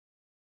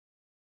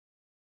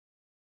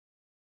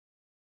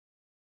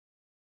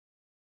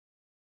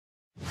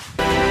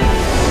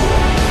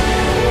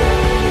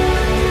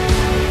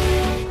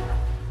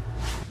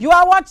You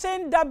are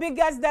watching the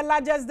biggest, the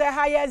largest, the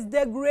highest,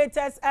 the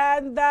greatest,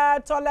 and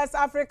the tallest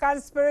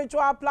African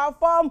spiritual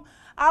platform.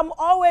 I'm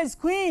always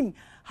Queen.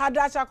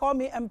 Hadasha call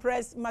me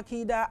Empress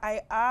Makida.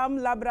 I am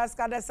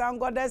Labraska, the Sound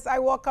Goddess. I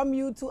welcome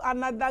you to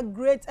another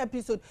great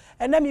episode.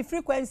 And then my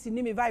frequency,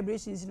 my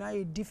vibrations,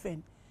 are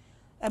different.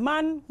 A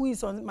man who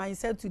is on my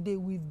set today,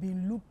 we've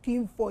been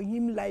looking for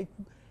him like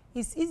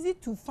it's easy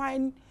to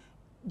find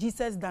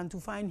Jesus than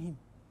to find him.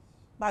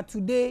 But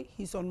today,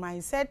 he's on my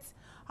set.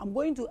 I'm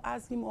going to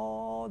ask him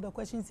all the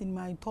questions in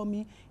my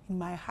tummy, in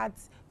my heart,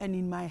 and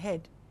in my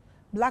head.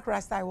 Black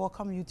Rasta, I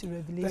welcome you to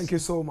Revelation. Thank you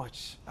so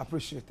much.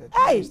 Appreciate it.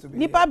 Hey,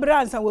 Nipa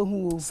Brands and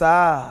who?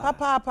 Sir.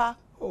 Papa.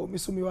 Oh,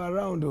 Miss you are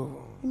around.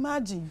 Oh.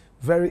 Imagine.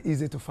 Very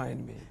easy to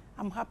find me.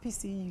 I'm happy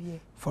seeing you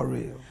here. For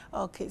real.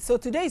 Okay, so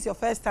today is your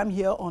first time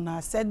here on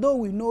our set. Though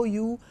we know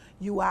you,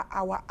 you are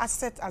our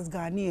asset as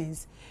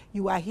Ghanaians.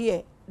 You are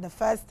here the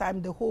first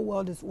time, the whole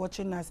world is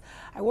watching us.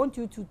 I want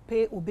you to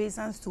pay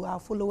obeisance to our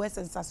followers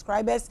and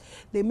subscribers.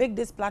 They make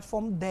this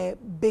platform the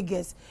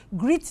biggest.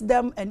 Greet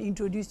them and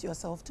introduce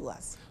yourself to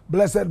us.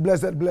 Blessed,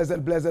 blessed,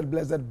 blessed, blessed,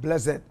 blessed,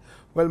 blessed.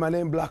 Well, my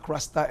name is Black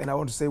Rasta, and I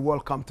want to say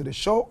welcome to the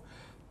show.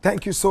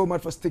 Thank you so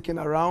much for sticking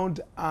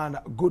around, and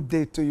good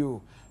day to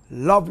you.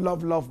 Love,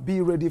 love, love.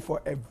 Be ready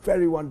for a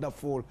very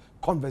wonderful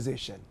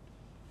conversation.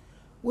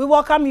 We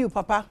welcome you,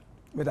 Papa.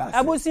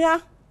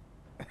 Abusia.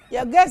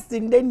 Your guest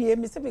in the near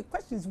me say me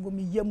questions will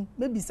be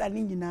maybe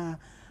standing in a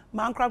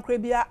Mankram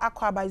Krabia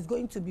Aquaba is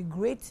going to be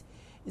great.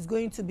 It's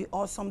going to be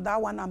awesome.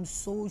 That one I'm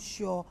so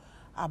sure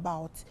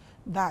about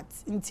that.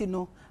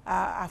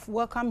 I've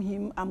welcomed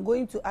him. I'm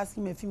going to ask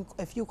him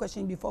a few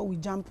questions before we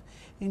jump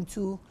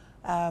into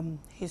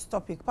his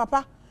topic.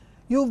 Papa,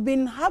 you've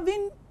been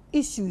having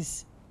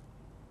issues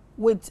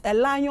with a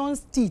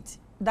lion's teeth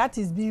that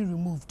is being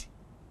removed.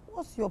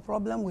 What's your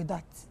problem with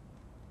that?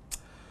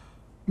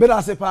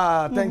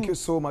 Thank you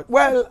so much.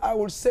 Well, I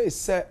will say,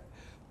 sir,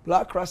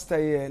 Black Rasta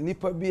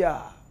nipa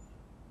bia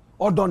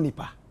odo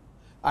nipa.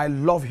 I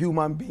love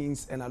human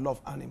beings and I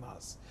love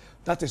animals.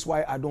 That is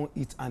why I don't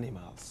eat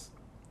animals.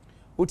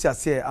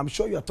 I'm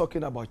sure you are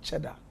talking about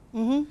Cheddar.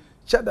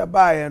 Cheddar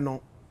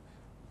Bayano,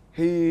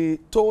 he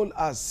told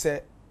us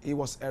he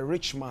was a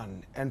rich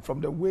man, and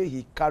from the way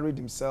he carried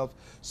himself,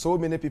 so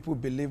many people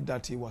believed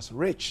that he was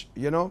rich,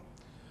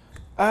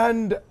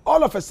 And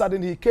all of a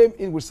sudden, he came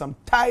in with some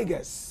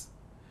tigers.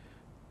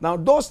 Now,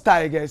 those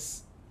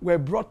tigers were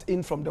brought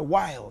in from the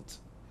wild.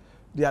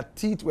 Their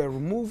teeth were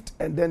removed,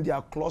 and then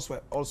their claws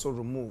were also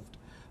removed.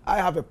 I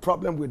have a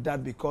problem with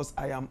that because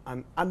I am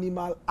an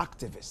animal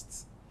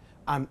activist,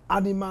 an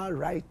animal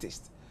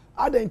rightist.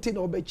 I don't think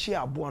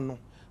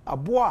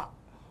Abua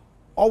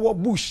our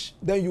bush,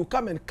 then you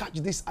come and catch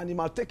this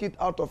animal, take it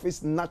out of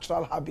its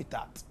natural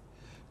habitat.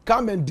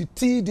 Come and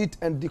deteed it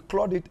and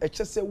declawed it. And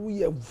just say,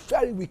 we are a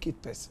very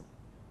wicked person.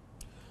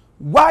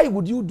 Why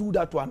would you do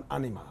that to an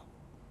animal?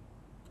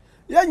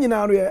 Yeah,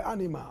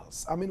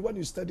 animals. I mean, when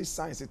you study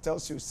science, it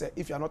tells you, say,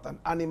 if you're not an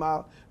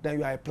animal, then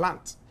you are a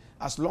plant.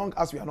 As long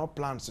as we are not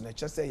plants, and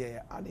just say,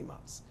 yeah,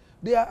 animals.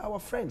 They are our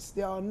friends.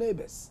 They are our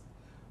neighbors.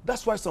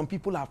 That's why some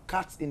people have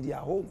cats in their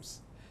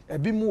homes. A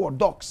bit more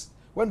dogs.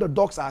 When the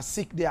dogs are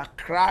sick, they are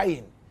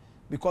crying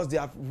because they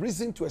have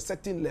risen to a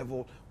certain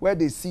level where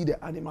they see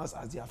the animals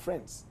as their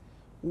friends.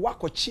 You've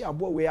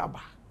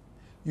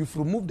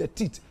removed the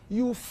teeth.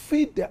 You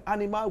feed the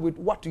animal with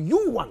what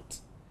you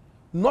want,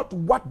 not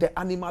what the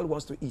animal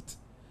wants to eat.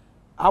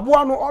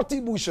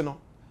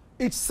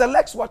 It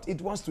selects what it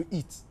wants to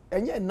eat.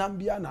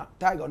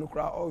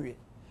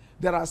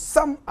 There are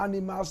some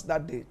animals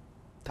that the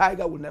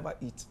tiger will never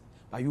eat.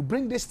 But you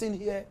bring this thing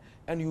here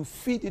and you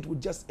feed it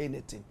with just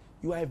anything.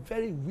 You are a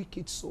very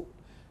wicked soul.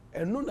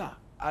 And Nuna,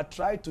 I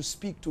tried to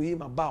speak to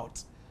him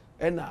about,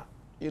 and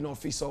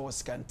Fisa was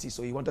scanty,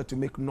 so he wanted to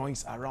make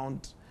noise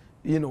around,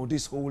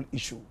 this whole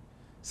issue.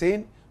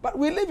 Saying, but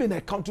we live in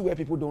a country where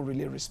people don't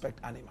really respect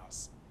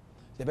animals.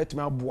 They bet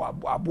me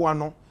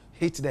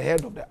hit the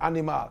head of the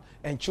animal,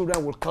 and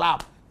children will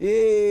clap.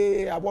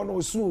 Hey,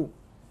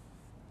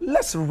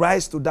 let's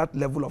rise to that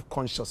level of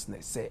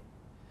consciousness. Say,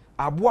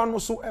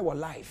 Abuano so our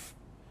life.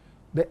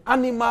 The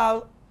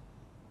animal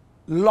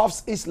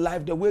loves its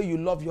life the way you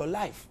love your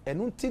life. And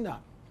untina,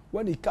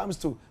 when it comes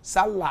to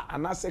Salah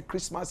and I say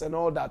Christmas and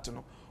all that,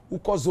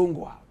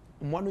 uko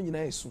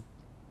zongoa,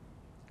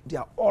 they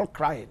are all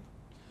crying.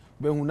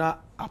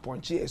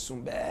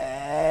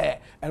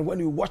 And when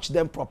you watch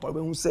them properly,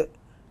 when you say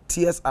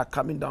tears are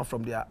coming down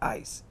from their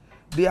eyes,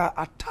 they are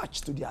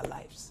attached to their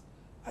lives.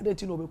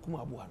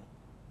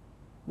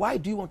 Why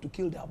do you want to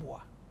kill the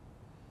Abua?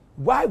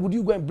 Why would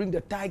you go and bring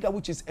the tiger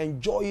which is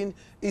enjoying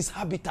its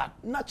habitat,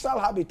 natural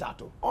habitat?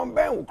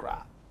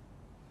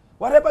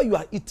 Whatever you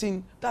are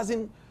eating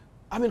doesn't,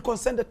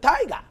 concern the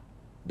tiger.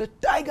 The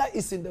tiger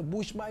is in the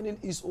bush minding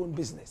his own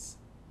business.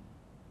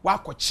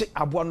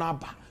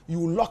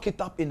 You lock it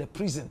up in a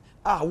prison.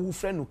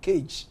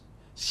 Cage.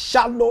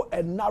 Shallow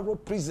and narrow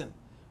prison.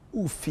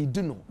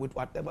 With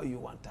whatever you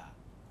want.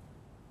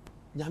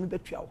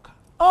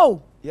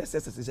 Oh! Yes,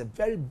 it's a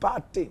very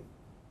bad thing.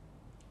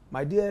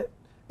 My dear,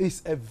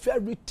 it's a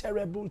very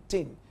terrible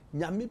thing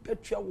Nyame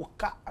petua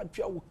woka,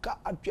 atua woka,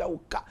 atua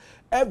woka.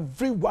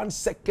 Every 1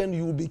 second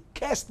you will be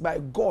cursed by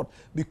God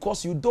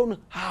because you don't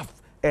have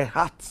a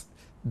heart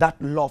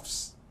that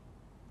loves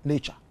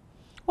nature.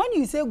 When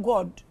you say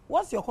God,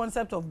 what's your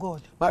concept of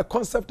God? My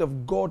concept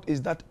of God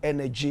is that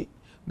energy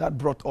that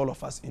brought all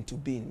of us into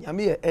being.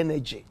 Nyame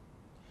energy.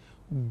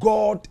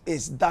 God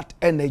is that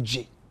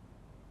energy.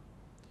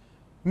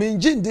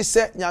 Minjin di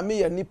se nyame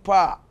ye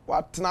nipa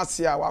wa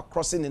tenasia wa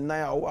crossing in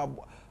nine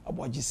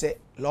aboji say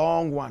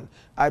long one.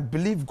 I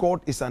believe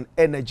God is an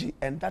energy,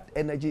 and that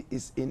energy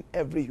is in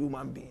every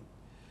human being.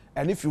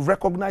 And if you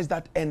recognize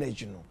that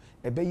energy, no,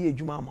 ebe ye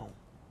ejuma ma.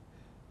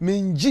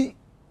 Minji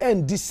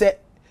en di se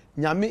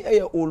nyame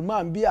eye old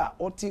man bia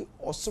oti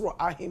osoro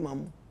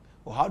ahimam,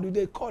 or how do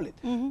they call it?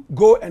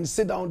 Go and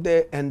sit down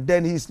there, and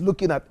then he's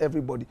looking at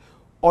everybody.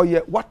 Or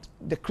what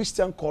the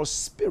Christian calls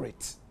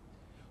spirit.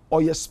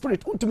 Or your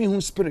spirit. To me,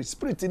 who's spirit?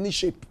 Spirit in this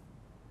shape.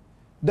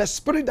 The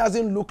spirit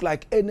doesn't look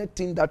like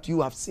anything that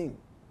you have seen.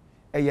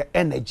 Your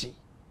energy.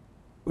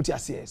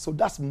 So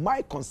that's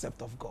my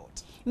concept of God.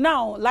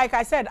 Now, like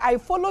I said, I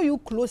follow you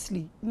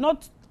closely.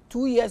 Not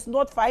 2 years,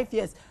 not 5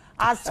 years.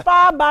 As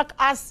far back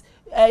as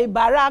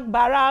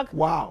BLAKK.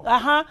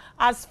 Wow.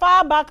 As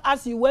far back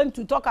as you went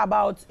to talk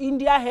about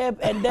India help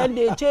and then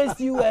they chased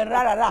you and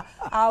rah.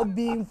 I've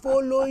been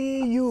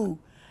following you.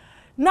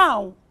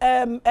 Now,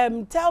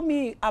 tell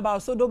me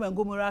about Sodom and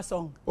Gomorrah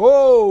song.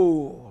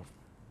 Oh,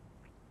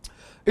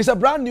 it's a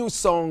brand new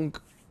song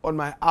on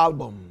my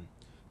album.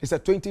 It's a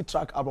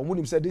 20-track album.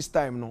 William said this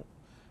time, no,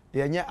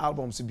 yeah,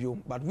 albums,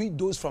 but we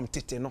those from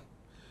Tete, no,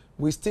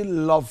 we still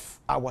love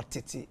our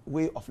Tete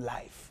way of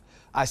life.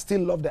 I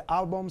still love the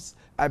albums.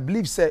 I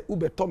believe, say,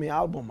 Ube Tommy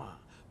album,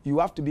 you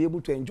have to be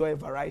able to enjoy a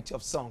variety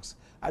of songs.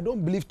 I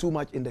don't believe too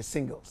much in the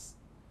singles.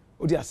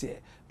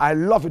 I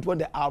love it when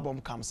the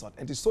album comes out.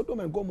 And the Sodom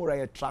and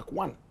Gomorrah track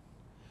 1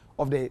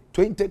 of the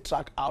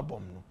 20-track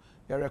album.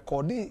 They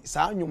recorded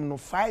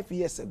 5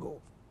 years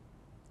ago.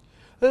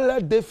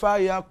 Let the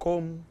fire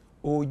come,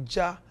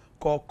 Oja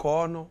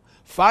Kokono.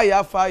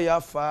 Fire,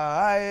 fire,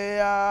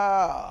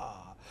 fire.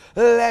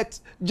 Let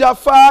the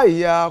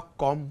fire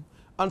come,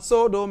 and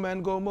Sodom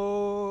and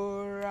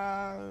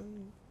Gomorrah.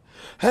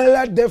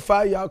 Let the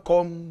fire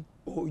come,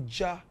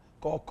 Oja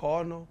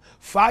Kokono.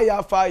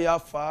 Fire, fire,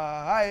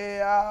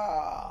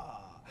 fire.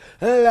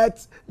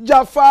 Let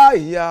the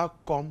fire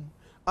come,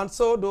 and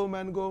Sodom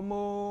and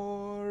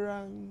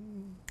Gomorrah.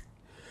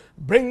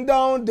 Bring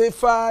down the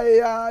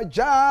fire,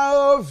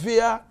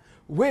 Jehovah.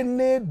 We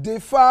need the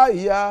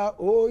fire,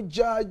 oh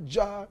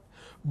Jah.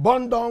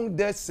 Burn down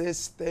the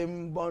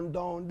system, burn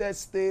down the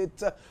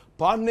state,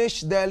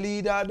 punish the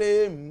leader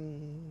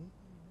them.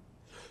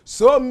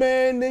 So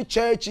many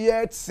church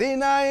yet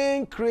sinner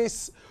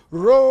increase,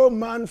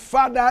 Roman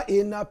father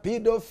in a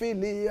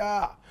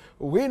pedophilia.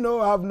 We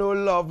no have no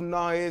love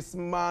now, it's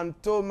man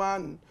to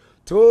man.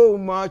 Too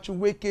much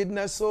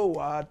wickedness, so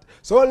what?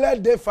 So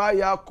let the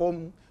fire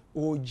come,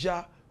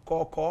 Oja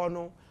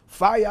Kokono.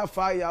 Fire,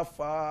 fire,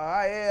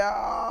 fire.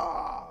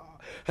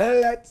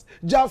 Let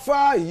the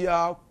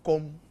fire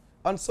come,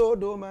 and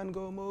Sodom and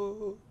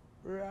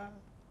Gomorrah.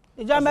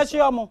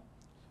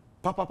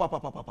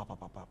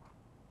 Papa.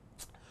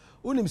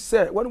 Unim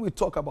say, when we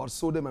talk about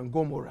Sodom and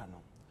Gomorrah,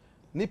 no,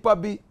 nipa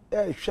bi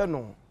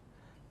no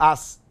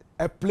as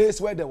a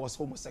place where there was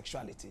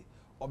homosexuality.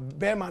 Or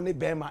bema ni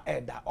bema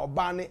eda, or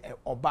bani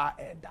oba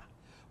eda.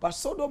 But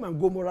Sodom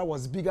and Gomorrah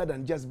was bigger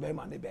than just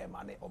bema ni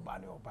oba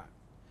ni oba.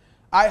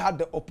 I had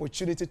the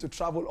opportunity to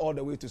travel all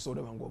the way to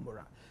Sodom and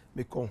Gomorrah.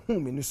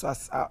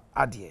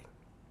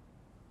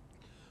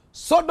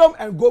 Sodom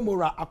and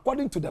Gomorrah,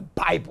 according to the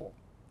Bible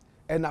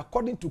and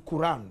according to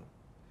Quran,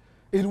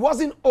 it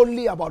wasn't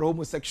only about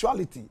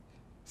homosexuality.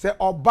 Say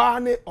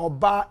obane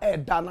oba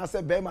eda na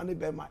say bema ni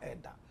bema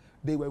eda.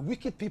 They were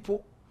wicked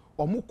people.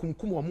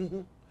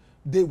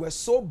 They were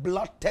so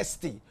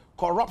bloodthirsty.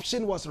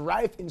 Corruption was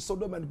rife in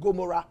Sodom and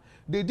Gomorrah.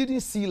 They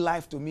didn't see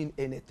life to mean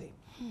anything.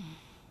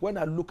 When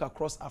I look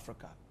across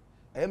Africa,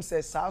 I am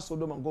saying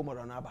Sodom and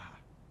Gomorrah nabaha.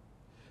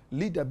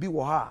 Leader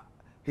Biwaha,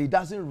 he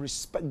doesn't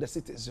respect the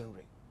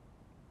citizenry.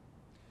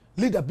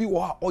 Leader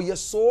Biwaha, or you're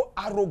so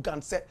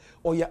arrogant, say,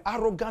 or you're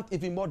arrogant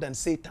even more than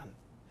Satan.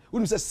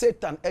 When you say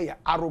Satan, you're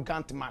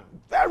arrogant man,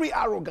 very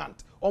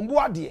arrogant.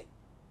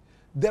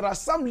 There are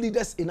some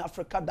leaders in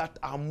Africa that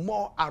are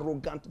more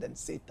arrogant than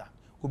Satan.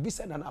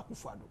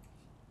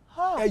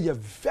 A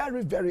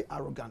very, very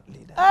arrogant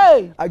leader.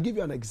 Hey. I'll give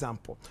you an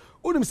example.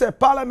 Unim say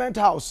Parliament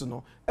House,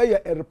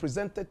 a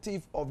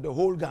representative of the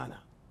whole Ghana.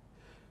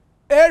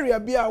 Area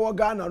be our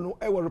Ghana,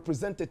 a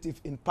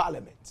representative in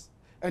Parliament.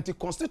 And the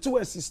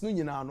constituencies,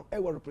 a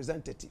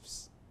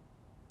representatives.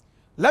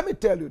 Let me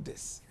tell you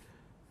this.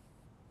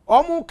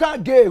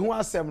 Omuka gay who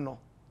has no.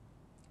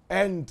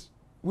 And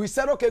we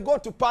said, okay, go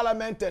to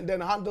Parliament and then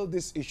handle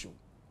this issue.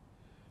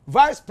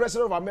 Vice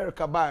President of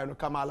America,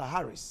 Kamala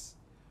Harris,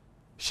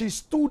 she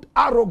stood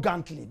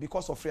arrogantly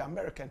because of free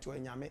American to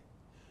Enyame.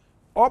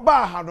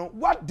 Oba,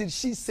 what did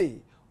she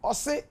say? Or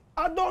say,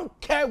 I don't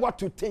care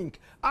what you think.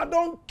 I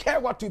don't care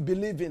what you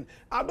believe in.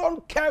 I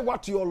don't care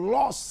what your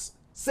laws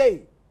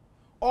say.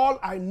 all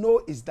I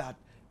know is that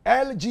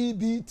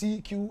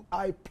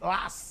LGBTQI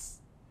plus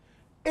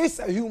is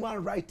a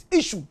human right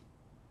issue.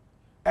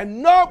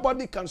 And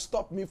nobody can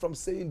stop me from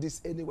saying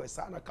this anywhere.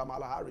 Sana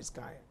Kamala Harris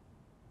can.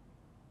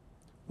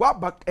 What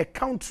about a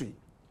country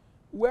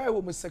where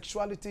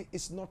homosexuality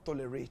is not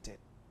tolerated?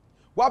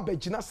 What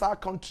about our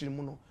country,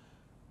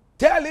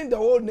 telling the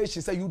whole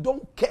nation, say you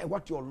don't care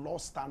what your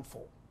laws stand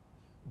for.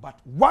 But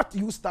what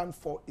you stand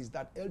for is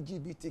that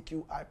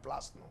LGBTQI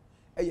plus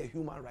a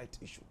human right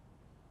issue.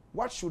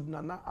 What should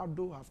Nana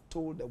Addo have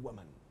told the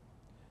woman?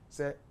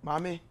 Say,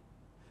 Mame,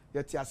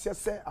 yet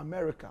say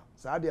America,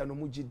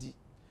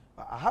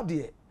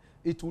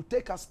 it will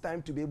take us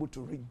time to be able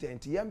to read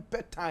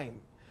the time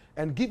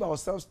and give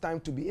ourselves time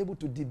to be able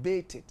to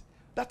debate it.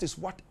 That is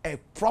what a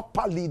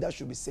proper leader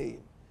should be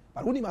saying.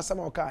 But when you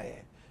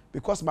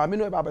because Mame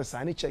no eba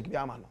sign check bi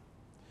amano.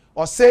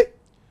 Or say,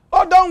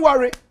 oh, don't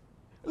worry.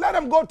 Let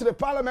them go to the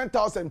Parliament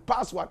House and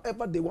pass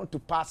whatever they want to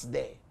pass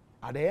there.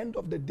 At the end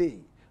of the day,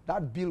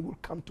 that bill will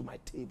come to my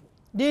table.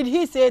 Did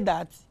he say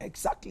that?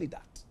 Exactly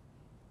that.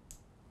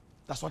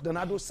 That's what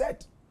Donado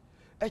said.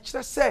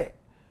 Actually say,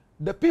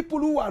 the people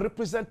who are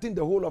representing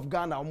the whole of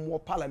Ghana are more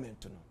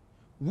parliament.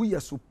 We are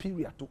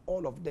superior to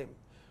all of them.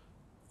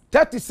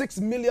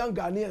 36 million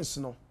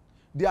Ghanaians,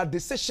 their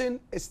decision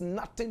is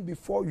nothing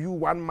before you,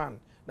 one man,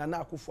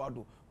 Nana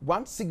Akufo-Addo,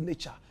 one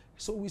signature.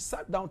 So we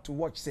sat down to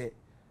watch, say,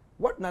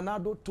 what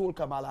Nanado told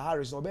Kamala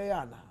Harris,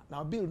 Obeyana,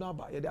 now Bill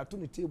Naba, they are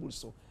 2 tables,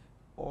 so,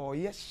 or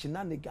yes,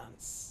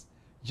 shenanigans,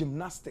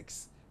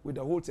 gymnastics with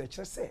the whole church.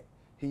 Say,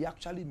 he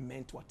actually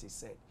meant what he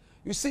said.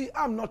 You see,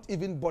 I'm not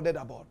even bothered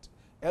about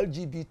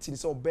LGBT,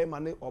 so bad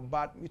money or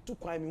bad. Me too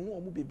crime,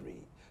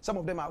 some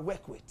of them I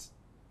work with.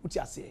 What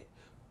you say?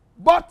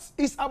 But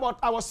it's about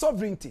our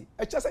sovereignty.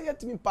 I just say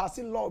to me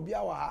passing law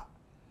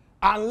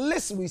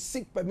unless we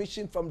seek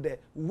permission from the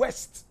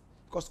West,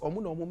 because so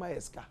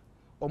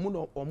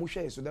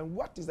then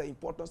what is the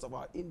importance of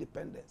our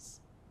independence?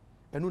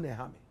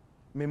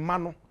 Me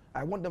mano,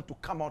 I want them to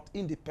come out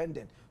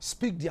independent,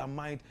 speak their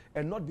mind,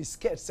 and not be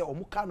scared. Say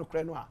obi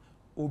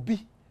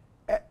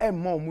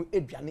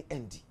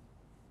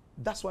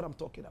that's what I'm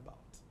talking about.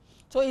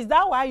 So is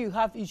that why you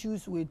have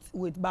issues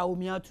with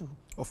Bawumia too?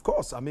 Of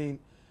course, I mean,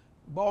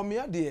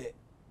 Bawumia de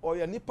or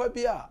your nipa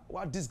bia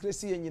what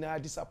disgrace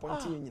and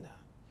disappointing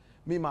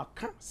me ma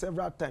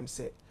several times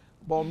say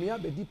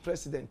Bawumia be the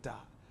president.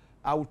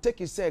 I will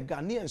take it say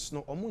Ghanaians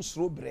no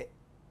omun bre,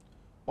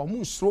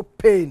 omun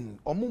pain,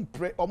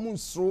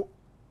 omun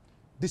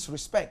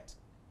disrespect.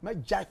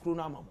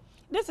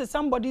 This is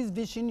somebody's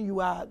vision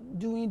you are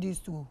doing this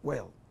to.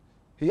 Well,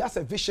 he has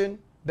a vision.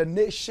 The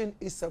nation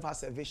itself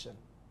has a vision.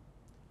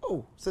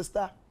 Oh,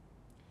 sister.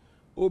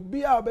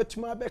 Obia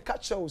obetuma be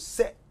catch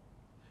say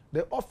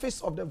the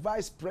office of the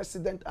vice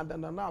president and the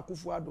Nana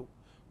Akufo-Addo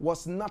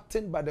was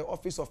nothing but the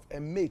office of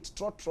a mate,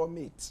 trotro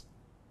mate.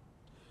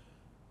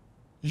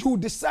 You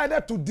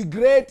decided to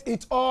degrade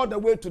it all the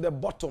way to the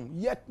bottom.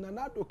 Yet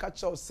Nana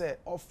Akufo-Addo say,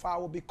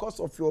 "Offer because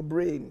of your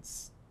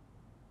brains,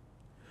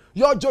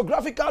 your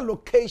geographical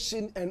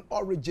location and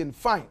origin,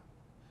 fine.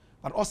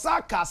 But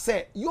Osaka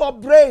say your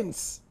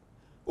brains."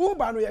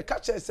 Ubano ye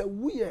catcher say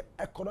we are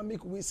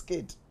economic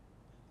wisked.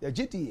 Ye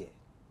GTA.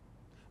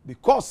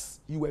 Because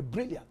you were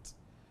brilliant.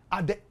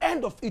 At the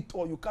end of it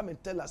all, you come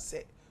and tell us,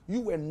 say,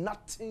 you were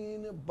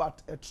nothing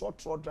but a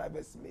trotro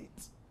driver's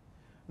mate.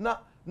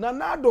 Now,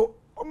 Nanado,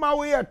 my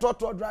way a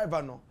trotro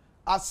driver, no.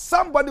 As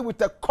somebody with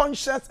a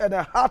conscience and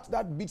a heart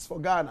that beats for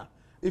Ghana,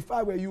 if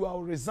I were you, I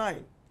will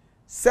resign.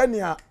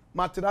 Senior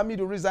Matirami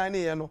to resign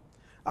here, no.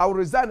 I will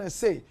resign and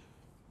say,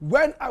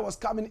 when I was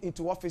coming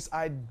into office,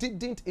 I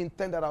didn't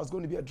intend that I was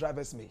going to be a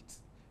driver's mate.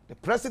 The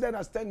president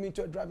has turned me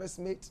into a driver's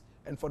mate,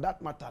 and for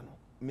that matter, no,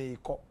 may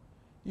call.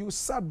 You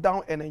sat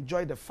down and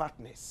enjoyed the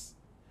fatness,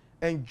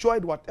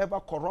 enjoyed whatever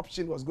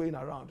corruption was going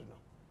around. You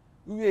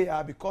know. We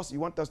are because you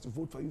want us to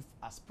vote for you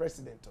as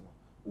president. You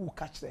know. Who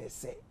catch the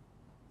say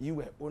you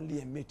were only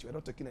a mate, you were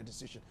not taking a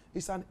decision.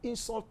 It's an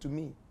insult to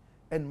me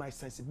and my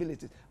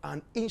sensibilities,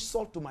 an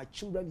insult to my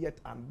children yet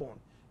unborn.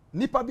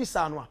 Nipa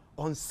bisanwa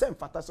on same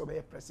fatas of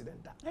a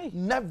president. Hey.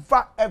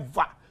 Never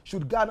ever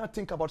should Ghana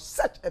think about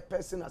such a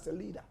person as a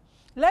leader.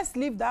 Let's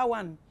leave that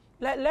one.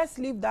 Let's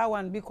leave that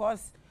one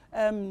because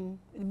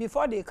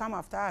before they come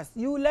after us,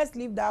 let's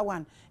leave that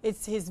one.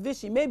 It's his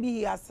vision. Maybe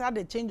he has had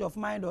a change of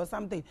mind or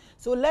something.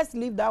 So let's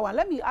leave that one.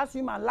 Let me ask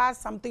you my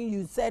last something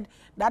you said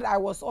that I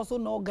was also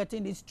not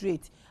getting it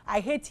straight. I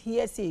hate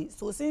hearsay.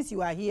 So since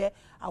you are here,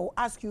 I will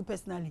ask you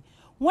personally.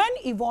 When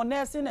Yvonne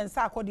Nelson and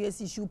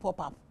Sarkodie's issue pop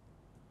up,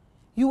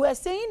 you were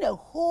saying a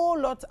whole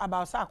lot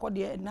about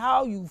Sarkodie and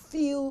how you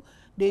feel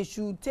they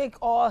should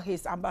take all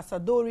his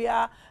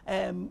ambassadorial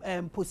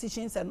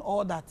positions and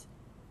all that.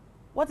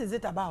 What is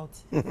it about?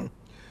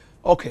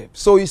 Okay,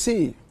 so you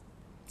see,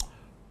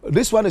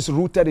 this one is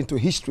rooted into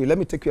history. Let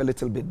me take you a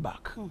little bit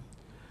back.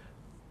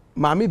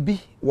 Maame B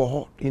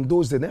were in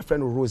those days, their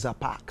friend Rosa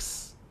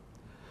Parks.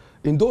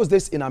 In those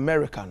days in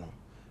America, no.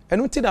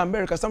 And in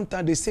America,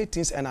 sometimes they say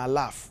things and I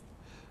laugh.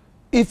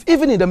 If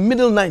even in the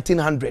middle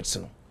 1900s,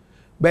 no,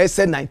 but I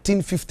said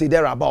 1950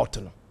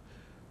 thereabout, no,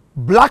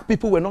 black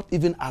people were not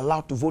even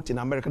allowed to vote in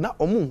America. Now,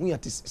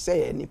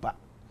 say nipa.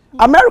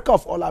 America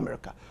of all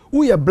America.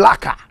 We are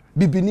blacker,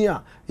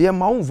 bibinia, ye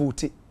maun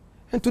vote.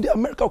 And today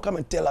America will come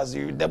and tell us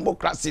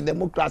democracy,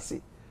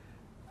 democracy.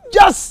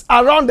 Just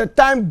around the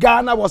time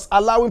Ghana was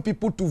allowing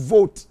people to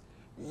vote,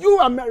 you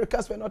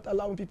Americans were not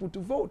allowing people to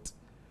vote.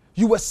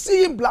 You were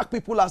seeing black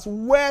people as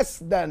worse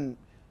than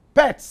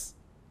pets,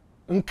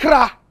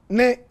 nkra,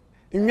 ne,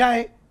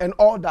 nyai, and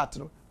all that.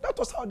 You know? That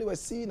was how they were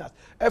seeing us.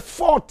 A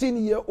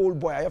 14-year-old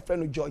boy, I have a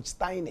friend with George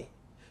Steine,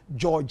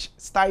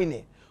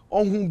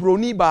 on whom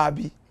Brony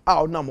Barbie,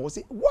 our number was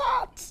say,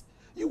 what?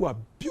 You are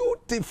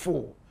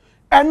beautiful.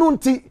 And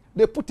until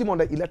they put him on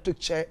the electric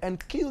chair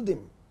and killed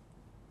him.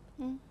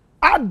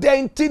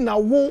 Adenti na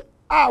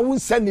won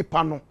send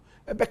nipa no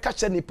ebe ka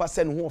che nipa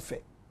send ho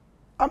fe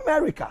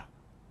America.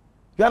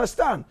 You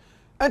understand?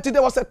 Until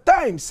there was a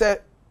time say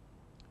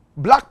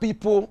black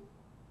people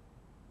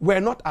were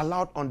not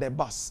allowed on the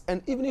bus,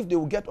 and even if they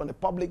would get on the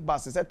public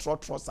bus, they said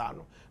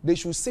they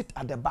should sit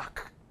at the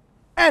back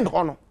and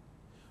honor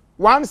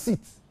one seat.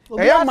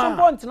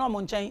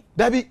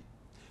 There be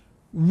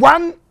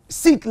one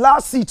seat,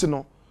 last seat,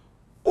 no.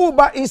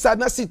 Uber inside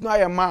that seat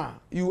now,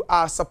 you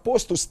are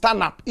supposed to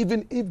stand up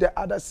even if the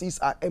other seats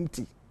are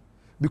empty,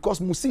 because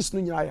musis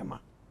no.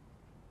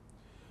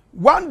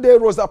 One day,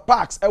 Rosa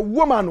Parks, a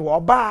woman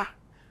or bar,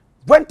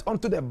 went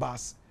onto the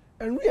bus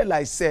and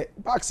realized, say,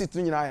 back seat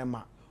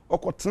no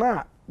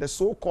okotna the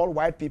so-called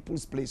white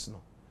people's place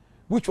no,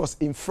 which was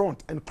in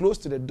front and close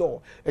to the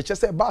door. It just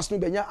said bus no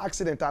benya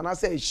accident and I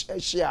say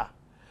share.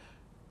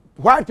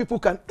 White people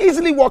can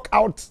easily walk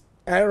out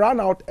and run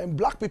out, and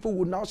black people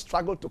would now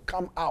struggle to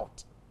come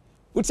out.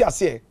 Which I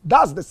say,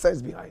 that's the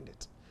sense behind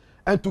it.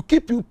 And to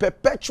keep you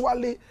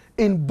perpetually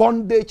in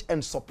bondage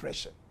and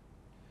suppression.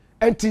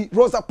 And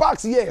Rosa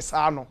Parks, yes,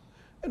 I know.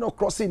 You know,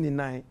 crossing in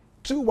nine,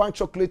 chew one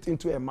chocolate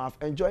into her mouth,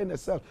 enjoying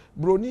herself.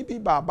 Brony be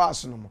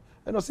babas no more.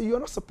 And I say, you're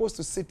not supposed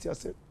to sit here. I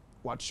say,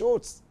 what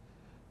shows?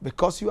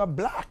 Because you are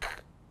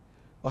black.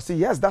 I say,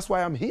 yes, that's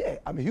why I'm here.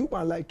 I'm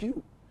human like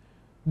you.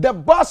 The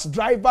bus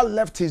driver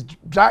left his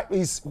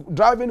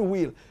driving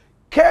wheel,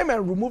 came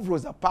and removed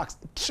Rosa Parks,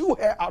 threw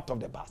her out of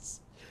the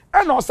bus.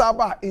 And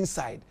Osaba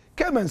inside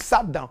came and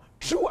sat down,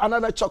 threw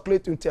another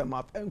chocolate into her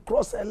mouth and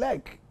crossed her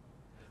leg.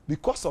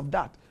 Because of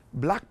that,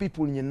 black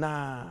people in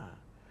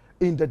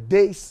the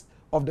days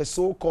of the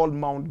so-called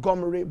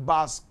Montgomery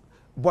bus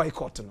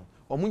boycott,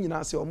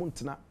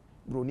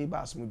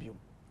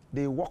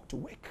 they walked to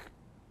work.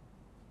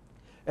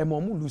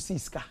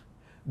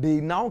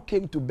 They now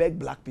came to beg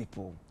black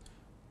people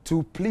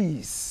to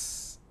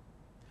please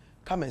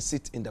come and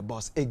sit in the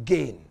bus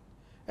again.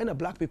 And the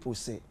black people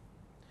say,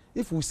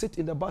 if we sit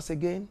in the bus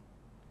again,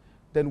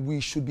 then we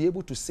should be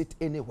able to sit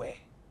anywhere.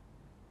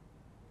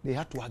 They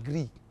had to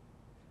agree,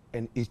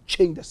 and it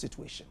changed the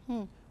situation.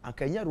 And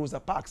Kenya Rosa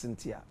Parks in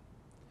here,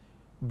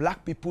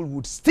 black people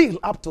would still,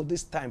 up to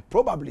this time,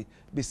 probably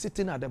be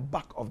sitting at the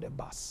back of the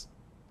bus.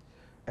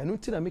 And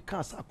until I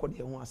can't say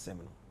one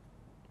seminar.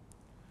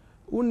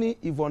 Uni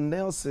Yvonne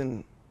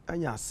Nelson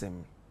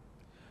and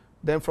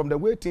then from the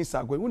way things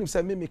are going, when you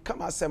say me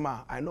come as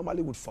I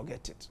normally would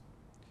forget it.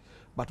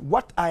 But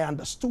what I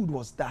understood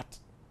was that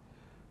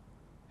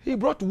he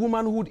brought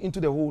womanhood into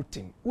the whole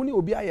thing. Uni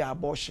obiya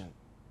abortion.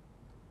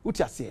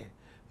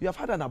 You have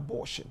had an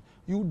abortion.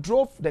 You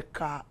drove the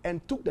car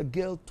and took the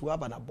girl to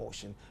have an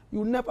abortion.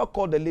 You never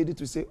called the lady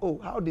to say, oh,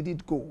 how did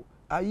it go?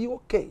 Are you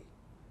okay?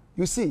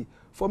 You see,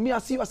 for me, I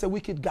see you as a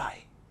wicked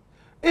guy.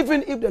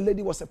 Even if the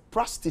lady was a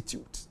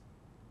prostitute,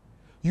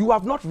 you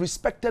have not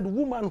respected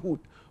womanhood.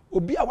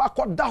 Obiya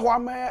wako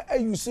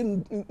dahwame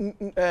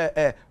using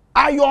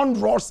iron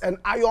rods and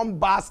iron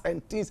bars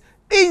and things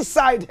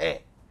inside her.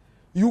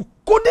 You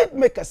couldn't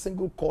make a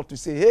single call to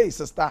say, hey,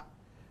 sister,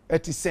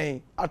 it is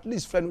saying, at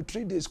least friend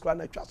 3 days,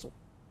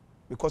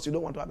 because you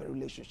don't want to have a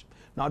relationship.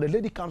 Now the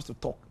lady comes to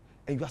talk,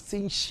 and you are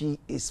saying she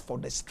is for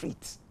the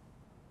streets.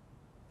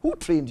 Who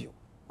trained you?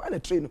 Why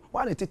not train you?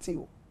 Why not teach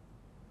you?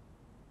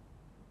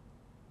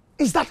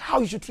 Is that how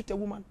you should treat a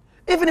woman?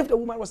 Even if the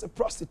woman was a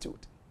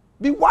prostitute.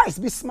 Be wise,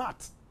 be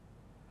smart.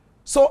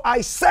 So I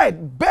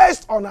said,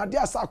 based on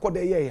Adia Sako de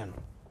Yeyan,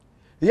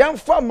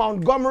 Yamfa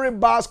Montgomery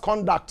Bar's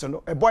conduct,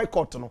 a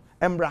boycott,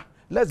 Embra,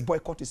 let's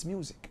boycott his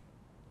music.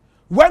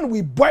 When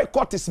we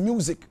boycott his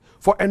music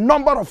for a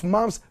number of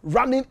months,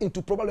 running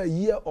into probably a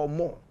year or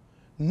more,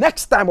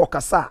 next time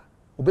Okasa,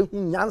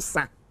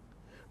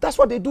 that's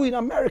what they do in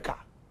America.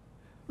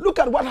 Look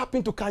at what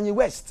happened to Kanye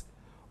West.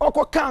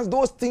 Oko cans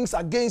those things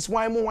against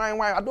wine.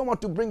 I don't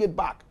want to bring it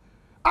back.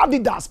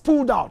 Adidas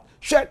pulled out.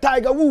 Share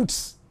Tiger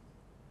Woods.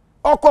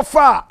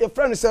 Okofa, a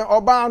friend said,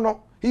 Obano,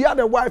 he had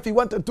a wife, he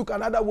went and took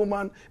another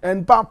woman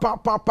and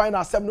in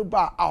a 7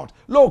 bar out.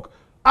 Look,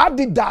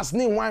 Adidas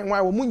ni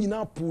wine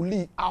now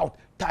pulled out.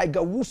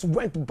 Tiger Woods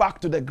went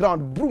back to the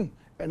ground, boom,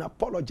 and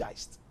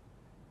apologized.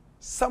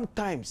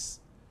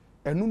 Sometimes,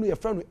 a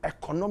friend with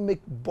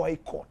economic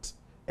boycott,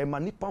 a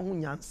manipa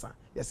hunyansa,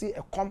 you see,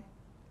 a com,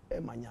 a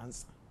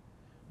manyansa.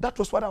 That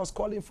was what I was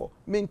calling for.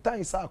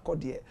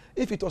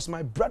 If it was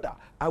my brother,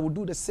 I would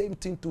do the same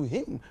thing to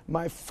him.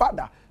 My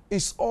father,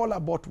 It's all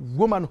about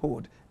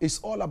womanhood. It's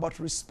all about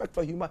respect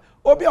for human.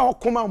 Obi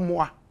okoma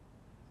moi.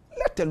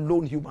 Let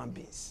alone human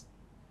beings.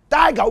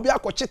 Tiger obi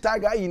akoche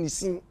tiger in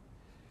his.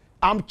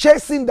 I'm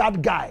chasing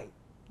that guy.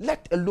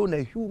 Let alone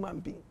a human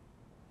being.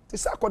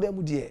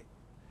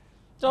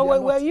 So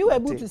were you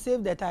able to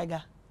save the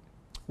tiger?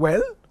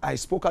 Well, I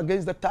spoke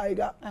against the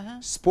tiger,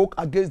 spoke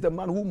against the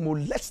man who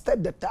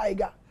molested the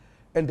tiger,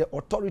 and the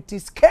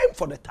authorities came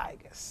for the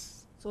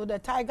tigers. So the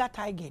tiger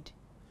tigered?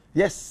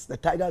 Yes, the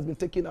tiger has been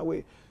taken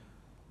away.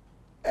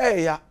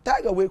 Hey, yeah,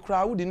 tiger we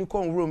cry. Who didn't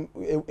come room?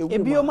 A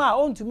bioma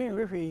own to me,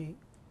 really.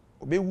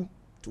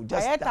 To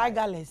just die.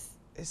 Tigerless.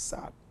 It's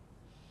sad.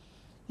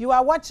 You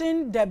are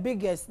watching The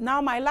Biggest. Now,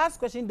 my last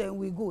question, then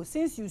we go.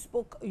 Since you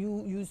spoke,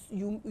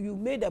 you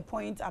made a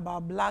point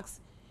about blacks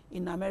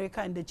in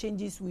America and the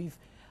changes we've.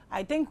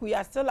 I think we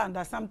are still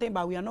under something,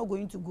 but we are not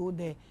going to go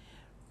there.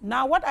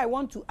 Now, what I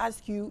want to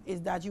ask you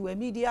is that you are a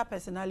media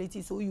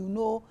personality, so you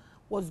know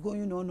what's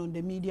going on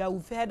the media.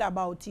 We've heard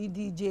about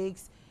TD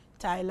Jakes,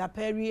 Tyler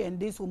Perry, and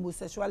this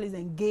homosexualism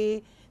and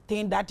gay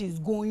thing that is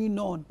going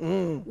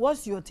on.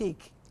 What's your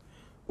take?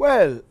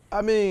 Well,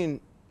 I mean,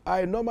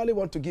 I normally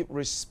want to give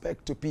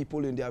respect to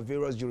people in their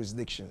various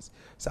jurisdictions.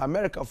 So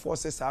America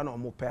forces are no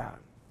more pair.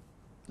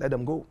 Let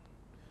them go.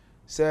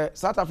 So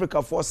South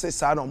Africa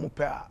forces are no more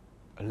pair.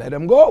 Let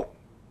them go.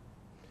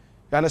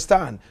 You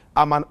understand?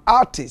 I'm an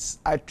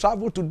artist. I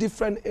travel to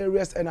different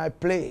areas and I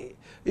play.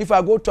 If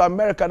I go to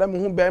America, then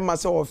who bear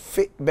myself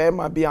fit, bear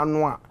my be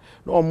no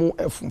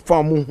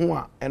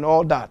more and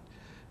all that.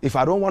 If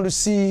I don't want to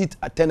see it,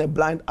 I turn a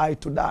blind eye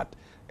to that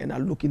and I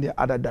look in the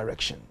other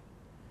direction.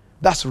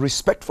 That's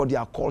respect for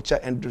their culture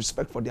and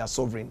respect for their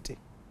sovereignty.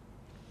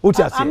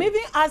 I'm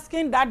even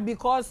asking that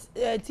because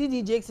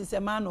TD Jakes is a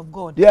man of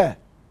God. Yeah.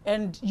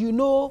 And you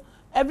know,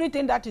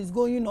 everything that is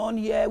going on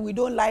here, we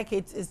don't like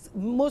it. It's,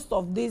 most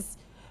of this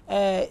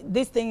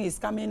thing is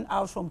coming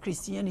out from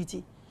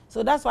Christianity.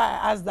 So that's why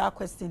I asked that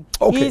question.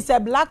 Okay. He is a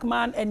black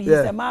man and he's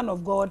a man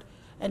of God.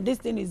 And this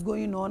thing is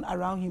going on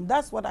around him.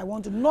 That's what I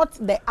want to, not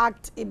the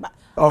act,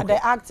 the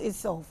act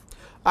itself.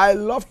 I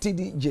love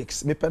TD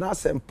Jakes.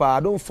 I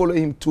don't follow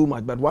him too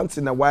much, but once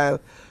in a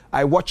while,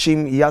 I watch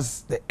him. He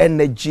has the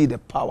energy, the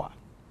power.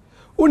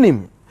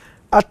 Unim,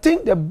 I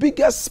think the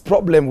biggest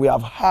problem we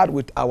have had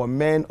with our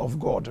men of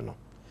God, you know,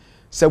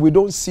 so we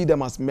don't see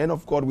them as men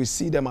of God, we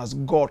see them as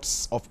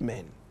gods of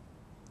men.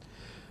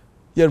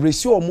 Your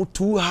ratio is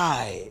too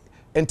high.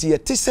 And you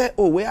say,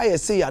 oh, where I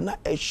say you're not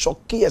a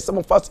shocky, some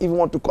of us even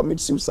want to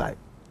commit suicide.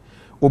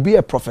 Or be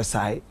a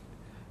prophesy.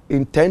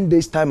 In 10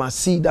 days' time, I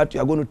see that you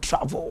are going to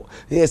travel.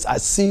 Yes, I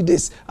see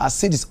this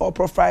all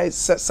profile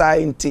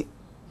society.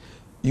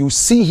 You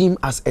see him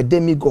as a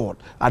demigod.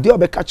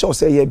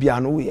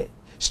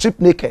 Strip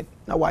naked.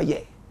 Now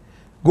why?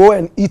 Go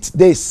and eat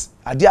this.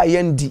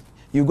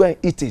 You go and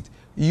eat it.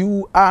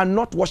 You are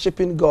not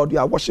worshiping God, you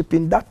are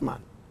worshiping that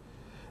man.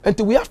 And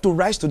we have to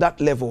rise to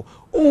that level.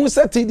 Who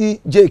said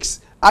TD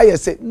Jakes? I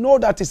say, no,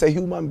 that is a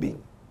human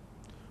being.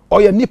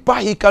 Or a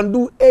nipa, he can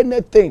do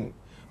anything.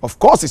 Of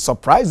course, it's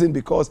surprising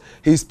because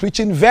he's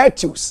preaching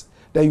virtues.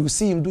 Then you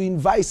see him doing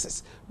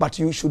vices. But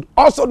you should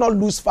also not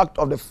lose fact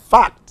of the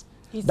fact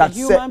he's that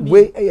human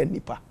being. Way a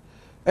nipa.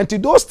 And to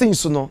those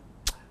things, you know,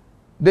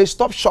 they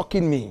stop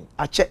shocking me.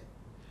 I check.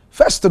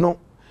 First, you know,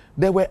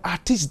 there were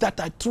artists that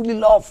I truly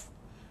love.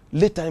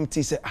 Later,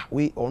 MT said,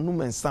 we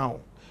onumen sound.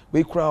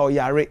 We cry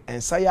oyare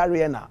and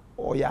sayare na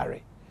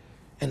oyare.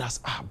 And I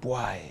said,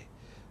 boy,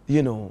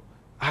 you know,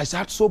 I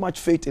had so much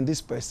faith in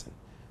this person.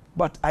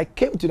 But I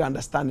came to the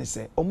understanding,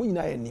 say,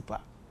 Omuyina e nipa.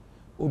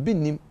 Obi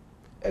nim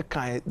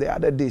the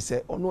other day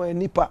say, no e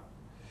nipa.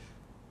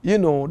 You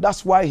know,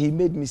 that's why he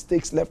made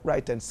mistakes left,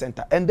 right, and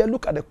center. And then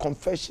look at the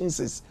confessions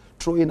he's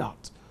throwing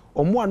out.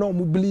 Omu no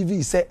believe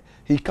he said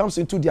he comes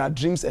into their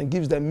dreams and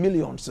gives them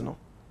millions, you know.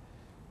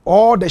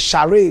 All the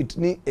charade,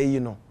 you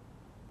know.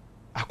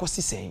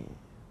 Akosi saying.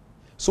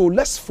 So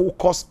let's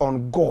focus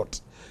on God.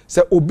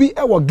 Say, Obi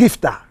ewa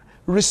gifter.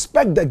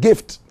 Respect the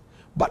gift.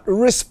 But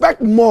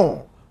respect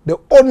more the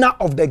owner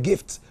of the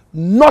gift,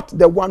 not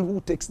the one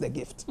who takes the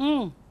gift.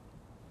 You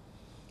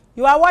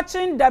are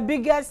watching The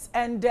Biggest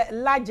and the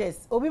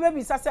Largest. Obi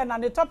baby sase na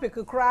the topic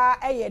kra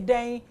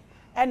den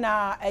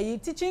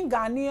and teaching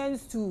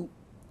Ghanaians to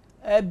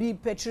be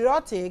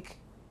patriotic,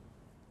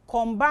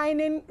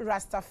 combining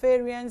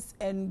Rastafarians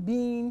and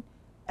being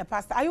a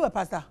pastor. Are you a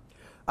pastor?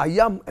 I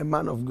am a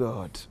man of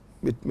God.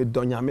 Me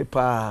donya me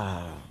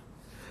pa.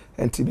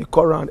 And to be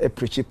call around a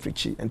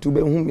preachy. And to be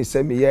whom me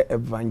say me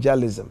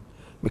evangelism.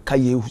 Because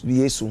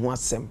Yesu who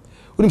asem.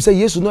 When him say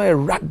Yesu no a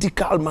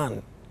radical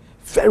man,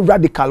 very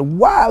radical,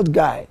 wild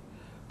guy.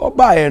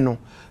 Oba no.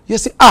 You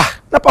say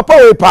na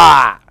papa we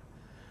pa.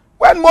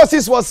 When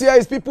Moses was here,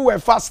 his people were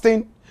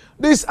fasting.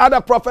 This other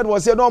prophet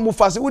was here, no more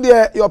fasting.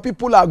 Your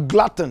people are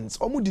gluttons.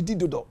 Omu didi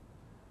dodo.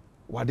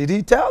 What did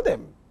he tell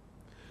them?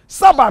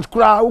 Sabbath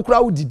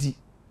ukra didi.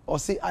 Or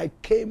say I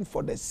came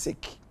for the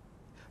sick,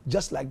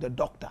 just like the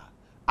doctor.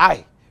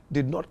 I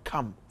did not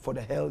come for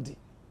the healthy.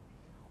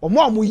 You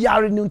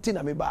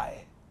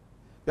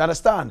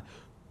understand?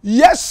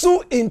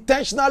 Yesu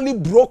intentionally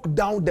broke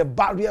down the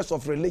barriers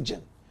of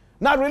religion.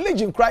 Now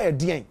religion cry a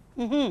dien.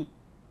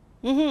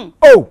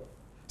 Oh,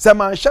 se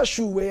man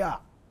shoe we are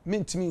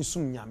mint me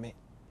sum nyame.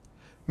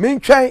 Min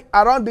train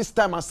around this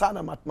time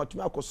asana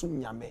matmatuma ko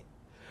sum nyame.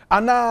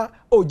 Ana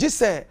oh just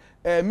say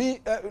let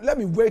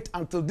me wait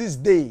until this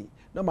day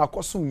na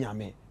makosum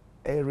nyame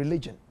a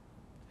religion.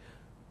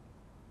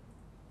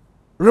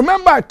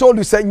 Remember I told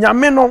you say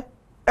nyame no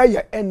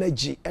your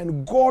energy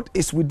and God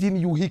is within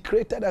you. He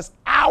created us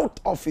out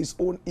of his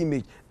own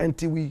image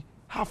until we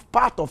have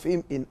part of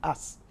him in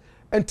us.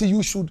 Until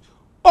you should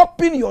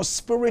open your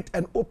spirit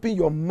and open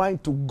your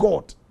mind to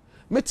God.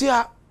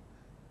 Metia,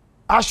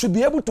 I should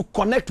be able to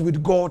connect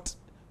with God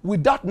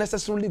without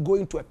necessarily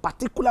going to a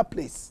particular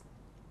place.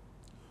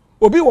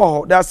 Obi,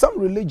 there are some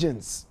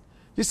religions.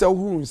 You say,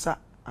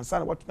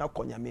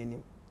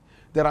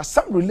 there are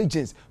some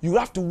religions you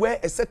have to wear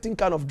a certain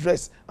kind of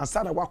dress and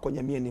start a work on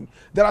your meaning.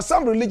 There are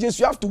some religions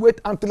you have to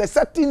wait until a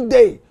certain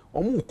day.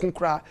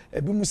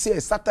 Ebi say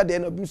a Saturday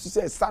and ebi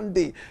say a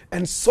Sunday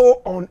and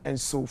so on and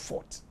so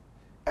forth.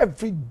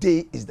 Every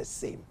day is the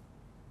same.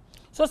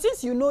 So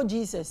since you know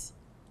Jesus,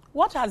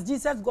 what has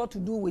Jesus got to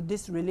do with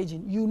this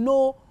religion? You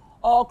know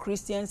all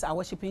Christians are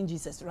worshiping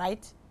Jesus,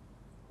 right?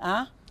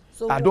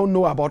 So I don't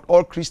know about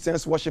all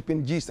Christians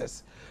worshiping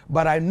Jesus,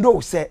 but I know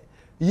say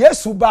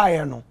yes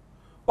no.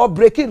 Or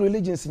breaking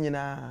religions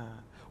nyina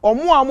or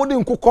mo amode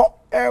nkukọ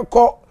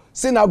eko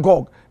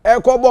synagogue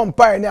eko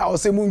bompa ne or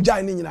say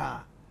munjai ni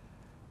nyina.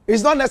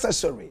 It's not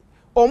necessary.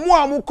 Or mo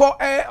amuko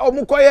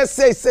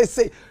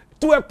say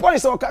to a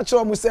point so catch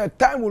you say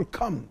time will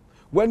come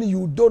when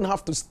you don't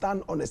have to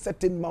stand on a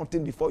certain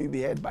mountain before you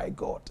be heard by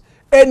God.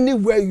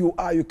 Anywhere you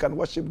are, you can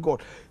worship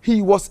God.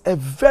 He was a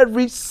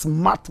very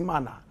smart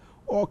man.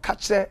 Or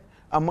catch a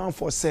man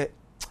for say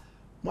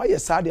my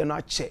yesade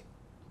na che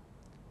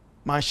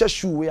man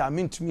sheshu we I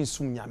mean to me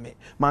sum nyame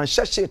man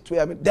sheshe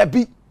to me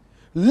debi.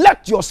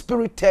 Let your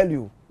spirit tell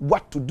you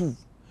what to do.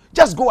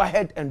 Just go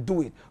ahead and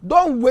do it.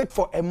 Don't wait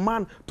for a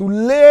man to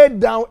lay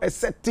down a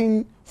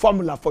certain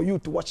formula for you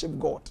to worship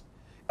God.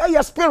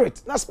 Your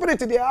spirit. Now spirit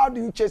today, how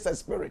do you chase a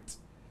spirit?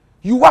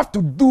 You have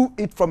to do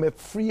it from a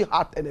free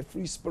heart and a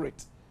free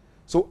spirit.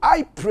 So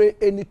I pray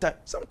anytime.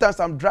 Sometimes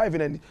I'm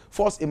driving and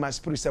force in my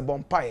spirit say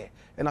bonfire,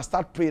 and I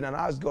start praying and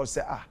I ask God,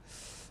 say,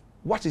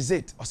 what is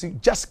it? I say,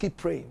 just keep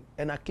praying.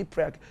 And I keep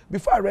praying.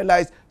 Before I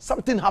realize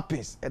something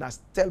happens, and I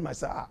tell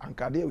myself,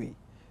 Ankadewi,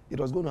 it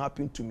was going to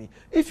happen to me.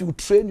 If you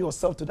train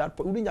yourself to that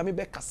point,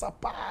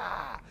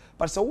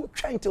 but so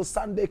try until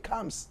Sunday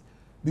comes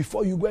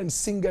before you go and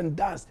sing and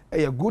dance.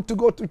 And you're good to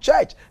go to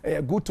church, and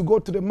you're good to go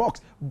to the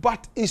mosque,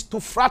 but it's to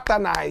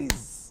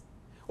fraternize.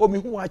 Oh, me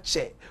who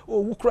che.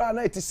 Oh, Ukraine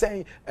is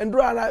saying, and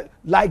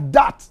like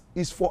that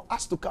is for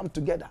us to come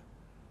together.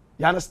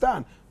 You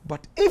understand?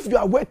 But if you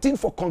are waiting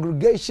for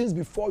congregations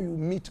before you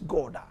meet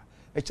God,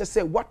 it's just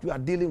say what you are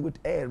dealing with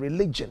a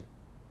religion.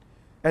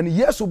 And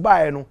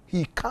Yesu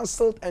he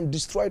cancelled and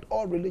destroyed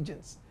all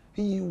religions.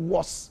 He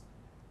was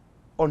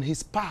on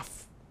his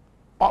path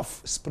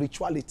of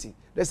spirituality.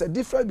 There's a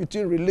difference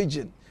between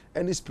religion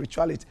and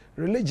spirituality.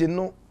 Religion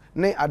no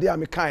ne ade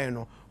amekan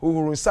no who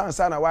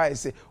sansa na why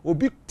say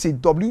obi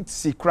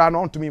TWC crown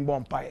on to me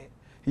bonfire.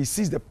 He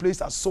sees the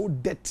place as so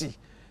dirty.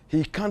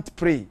 He can't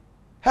pray.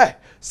 Hey,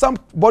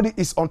 somebody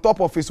is on top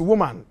of his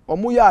woman.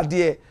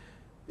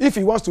 If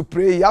he wants to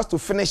pray, he has to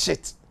finish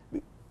it.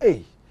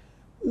 Hey,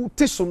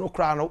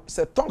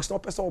 say tongues no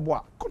person.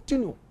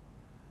 Continue.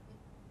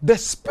 The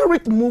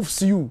spirit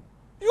moves you.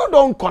 You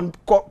don't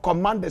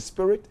command the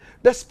spirit.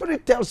 The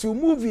spirit tells you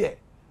move here.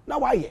 Now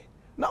why here?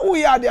 Now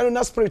we are there in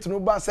the spirit.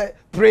 No, say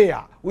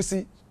prayer. We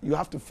see you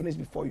have to finish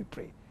before you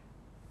pray,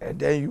 and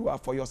then you are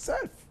for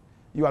yourself.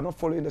 You are not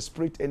following the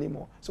spirit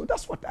anymore. So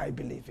that's what I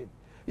believe in.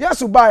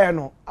 Yes,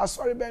 no. I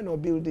sorry, Ben, no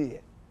building.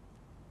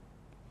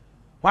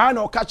 Why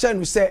no catch and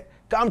we say,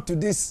 come to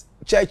this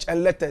church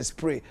and let us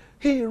pray.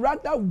 He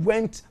rather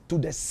went to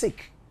the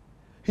sick.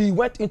 He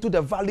went into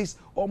the valleys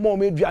or more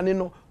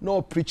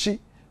no preaching.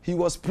 He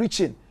was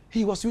preaching.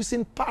 He was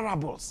using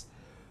parables.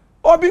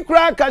 Obi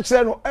cry catch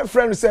no. A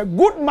friend said,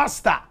 good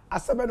master. I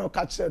said, no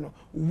catch no.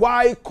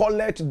 Why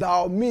callest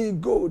thou me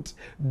good?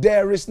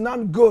 There is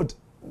none good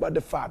but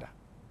the Father.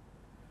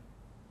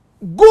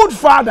 Good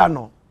Father,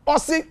 no. Or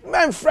say,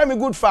 man, friend, me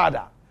good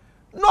Father.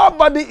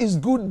 Nobody is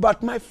good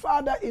but my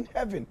Father in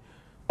heaven.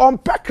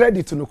 Unpack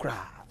credit to no cry.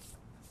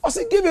 Or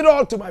say, give it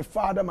all to my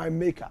Father, my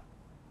Maker.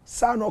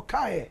 Son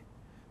Okaye.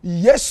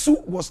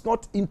 Yesu was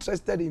not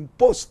interested in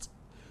post.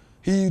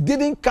 He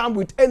didn't come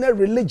with any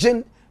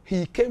religion.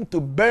 He came to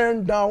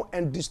burn down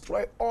and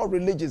destroy all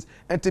religions.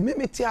 And to me,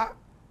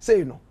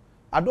 say, no,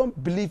 I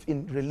don't believe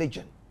in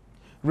religion.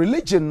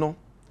 Religion, no,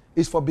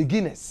 is for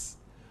beginners.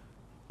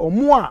 Or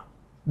more.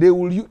 They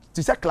will use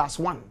to say class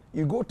 1.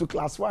 You go to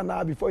class 1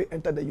 now before you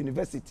enter the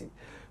university.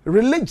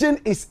 Religion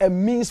is a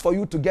means for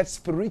you to get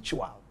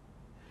spiritual.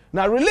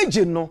 Now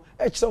religion no,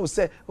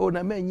 say, oh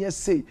na men yes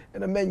say,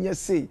 and a men yes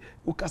say,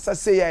 ukasa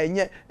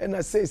say and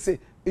I say.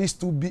 is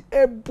to be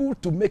able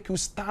to make you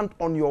stand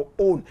on your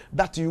own,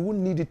 that you won't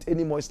need it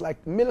anymore. It's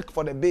like milk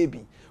for the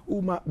baby.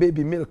 Uma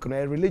baby milk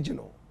no religion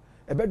no.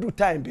 E bedu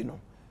time bi no.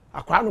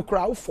 Akwa no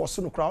kra wo force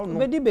no kra no.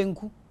 Obedi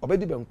benku.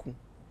 Obedi benku.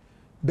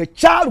 The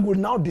child will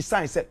now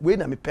decide, say, wait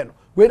a minute,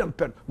 wait a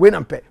minute, wait a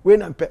minute, wait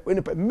a minute, wait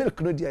a minute.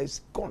 Milk no dia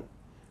is gone.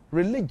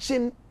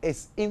 Religion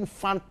is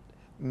infant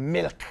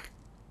milk.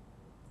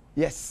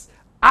 Yes.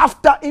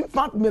 After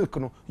infant milk,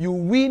 no, you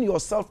wean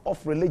yourself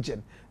off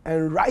religion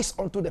and rise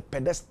onto the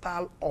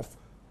pedestal of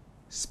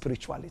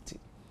spirituality.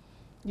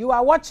 You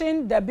are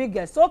watching The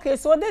Biggest. Okay,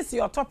 so this is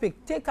your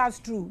topic. Take us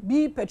through.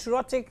 Be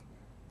patriotic.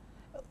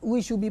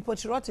 We should be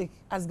patriotic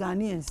as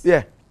Ghanaians.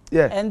 Yeah,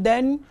 yeah. And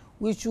then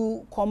we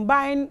should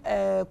combining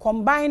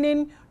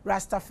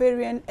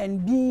Rastafarian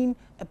and being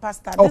a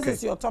pastor. Okay. This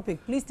is your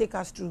topic. Please take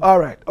us through. All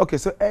right. Okay,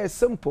 so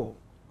simple.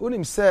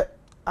 Unim said,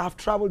 I've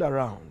traveled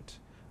around.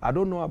 I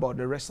don't know about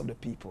the rest of the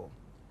people.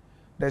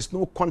 There's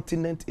no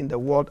continent in the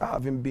world I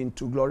haven't been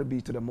to. Glory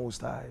be to the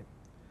Most High.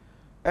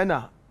 And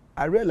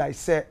I realize,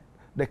 say,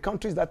 the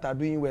countries that are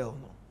doing well,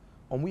 no,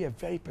 and we are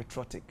very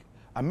patriotic.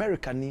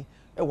 America ni,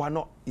 we are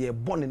not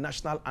born in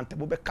national anthem.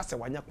 We kase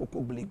wanya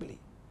koko bili.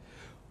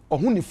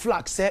 Ohuni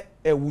flag say,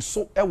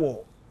 wuso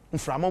ewo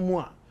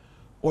mframamua.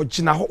 Or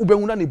jina ho ube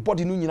una ni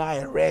body nu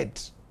nyina red.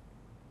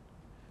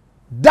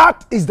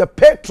 That is the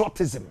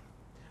patriotism,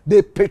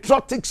 the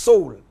patriotic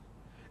soul.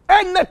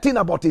 Anything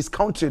about his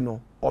country,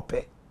 no,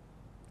 ope.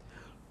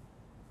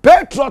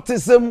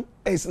 Patriotism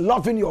is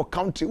loving your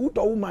country.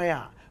 Udo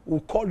umaya will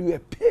call you a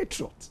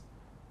patriot.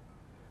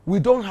 We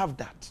don't have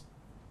that.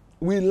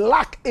 We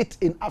lack it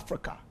in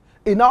Africa.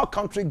 In our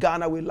country,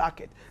 Ghana, we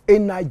lack it.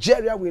 In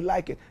Nigeria, we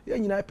like it. Yeah,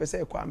 you know,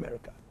 say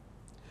America.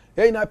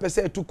 Yeah, you know,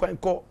 say to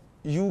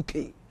UK.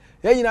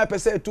 Yeah, you know,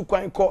 say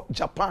to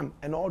Japan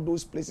and all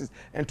those places.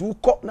 And to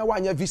call now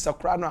one visa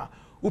krana,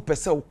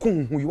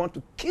 who you want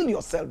to kill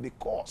yourself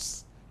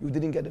because you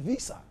didn't get a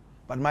visa.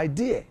 But my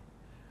dear,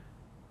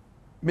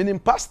 meaning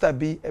pastor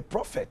be a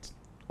prophet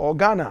or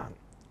Ghana.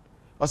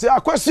 I say,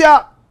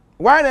 Akosia,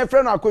 why a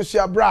friend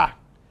Akosia bra?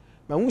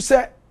 Man, who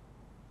say,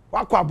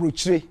 Wakwa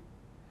bruchre.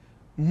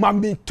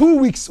 Mami 2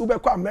 weeks, ube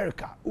kwa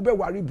America, ube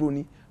wari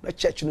bruni, the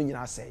church no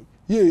nyina say,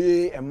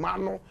 yeah, a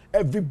man,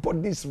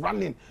 everybody's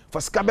running for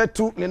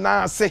scabetu,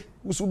 nina say,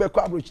 ube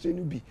kwa bruchre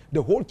no be.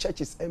 The whole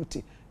church is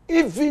empty.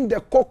 Even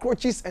the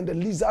cockroaches and the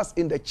lizards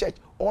in the church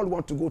all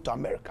want to go to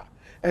America.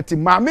 And the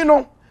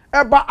mamino,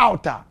 eba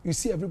outer, you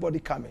see everybody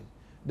coming.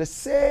 The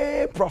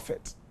same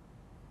prophet,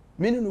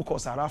 meaning who call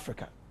South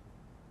Africa,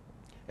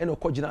 and who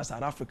call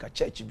South Africa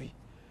church be.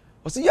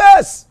 I say,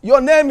 yes, your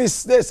name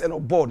is this,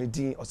 and born it.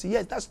 I say,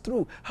 yes, that's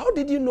true. How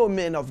did you know,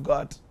 men of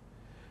God?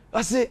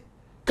 I say,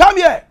 come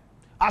here.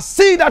 I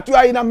see that you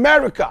are in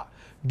America.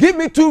 Give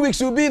me 2 weeks,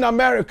 you'll be in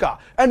America,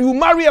 and you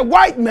marry a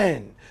white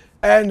man.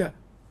 And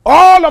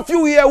all of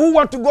you here who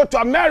want to go to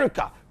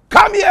America,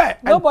 come here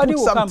and nobody put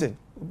will something.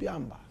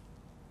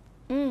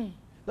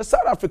 The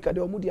South Africa,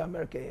 they are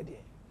America here.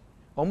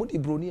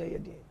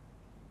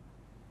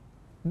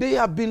 They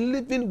have been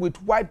living with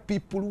white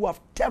people who have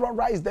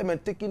terrorized them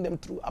and taken them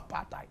through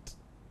apartheid.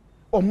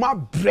 Oh my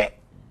bread.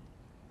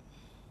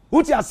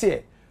 What you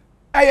say?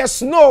 A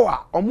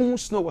snower or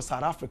snow was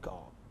South Africa.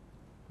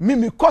 Me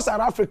because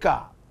South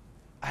Africa.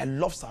 I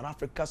love South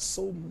Africa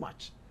so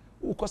much.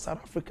 Who cause South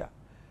Africa?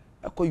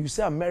 Because you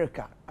say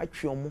America,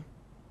 actually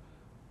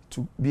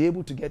to be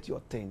able to get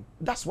your thing.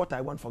 That's what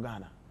I want for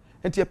Ghana.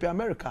 And you pay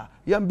America,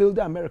 you build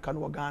the American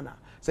no Ghana.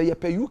 Say you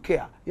pay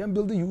UK, you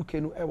build the UK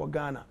no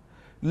Ghana.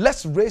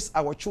 Let's raise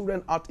our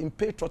children out in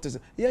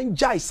patriotism. You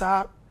enjoy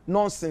sir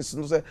nonsense.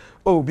 No say,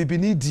 oh, bibi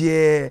need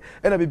yeah,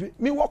 and bibi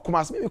me work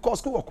commerce, me because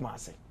school work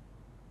commerce.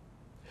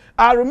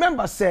 I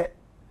remember say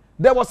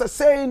there was a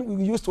saying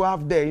we used to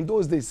have there in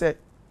those days.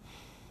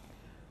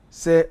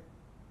 Say,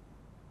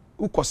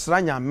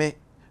 ukosranya me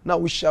na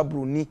wisha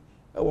bruni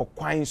ewo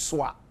kwan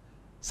so a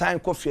sign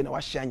coffee na wa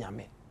share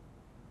nyame.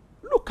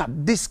 Look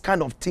at this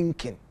kind of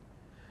thinking.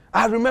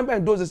 I remember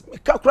in those days,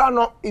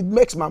 it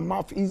makes my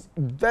mouth is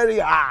very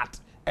hard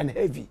and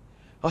heavy.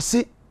 I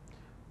see,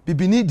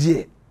 bibini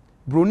die,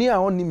 bruni a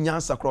on nim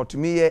nyansa kro to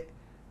me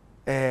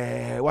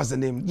what's the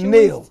name?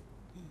 Nail.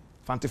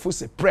 Fantifu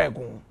se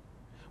pregon.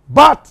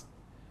 But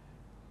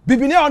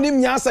bibini on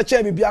nim nyansa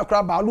che bibia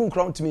kra ba lu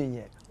nkro to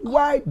me.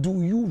 Why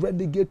do you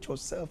relegate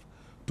yourself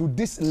to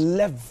this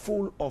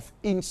level of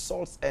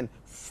insults and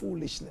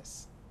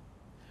foolishness?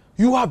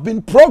 You have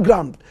been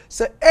programmed.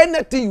 Say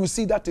anything you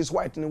see that is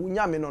white, no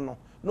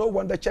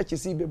wonder church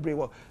is even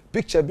brave.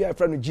 Picture be a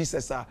friend of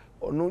Jesus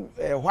or no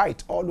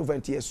white all over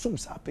and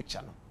assumes our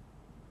picture. No.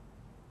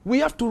 We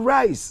have to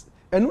rise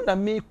and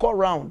me call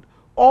round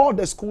all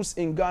the schools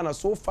in Ghana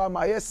so far.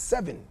 My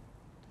 7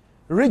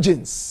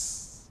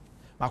 regions.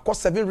 I call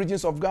 7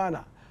 regions of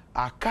Ghana.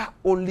 I got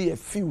only a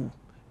few,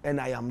 and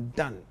I am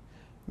done.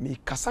 Me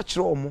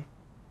kasachromo.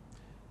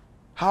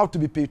 How to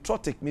be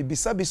patriotic, maybe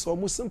some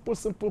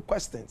simple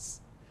questions.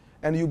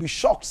 And you'll be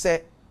shocked,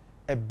 say,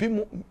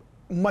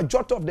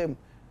 majority of them,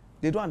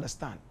 they don't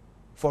understand.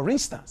 For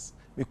instance,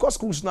 because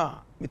schools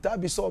now,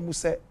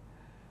 say,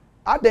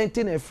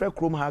 Adenti na efre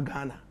krom ha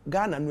Ghana.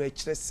 Ghana no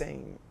echre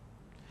sen.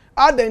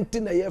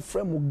 Adenti na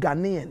efre mu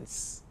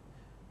Ghanaians.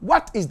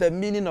 What is the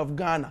meaning of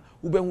Ghana?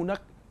 Ubehuna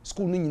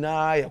school ni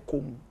nyina ya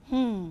kom.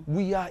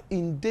 We are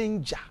in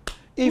danger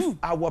if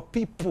our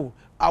people,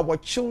 our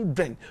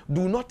children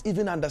do not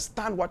even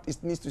understand what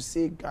it means to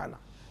say Ghana.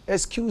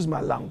 Excuse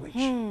my language.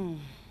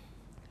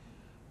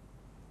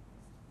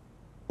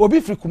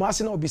 Obi fri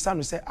Kumasi na obisa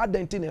no say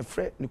adenti na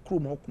efre ni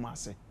krom ho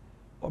Kumasi.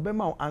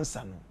 Obema o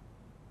answer no.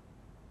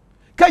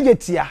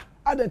 Kejetia,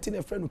 adenti na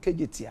efre no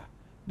Kejetia.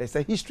 There's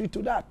a history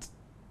to that.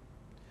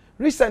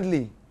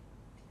 Recently,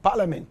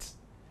 Parliament,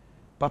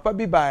 Papa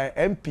be by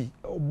MP,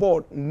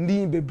 board,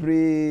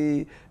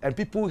 bebre, and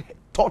people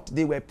thought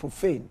they were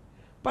profane.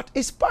 But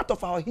it's part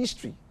of our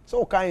history.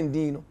 So,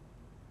 okay,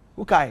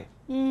 okay.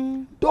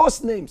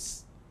 Those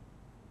names,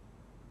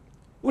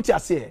 what you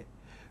say,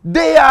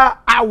 they are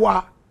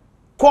our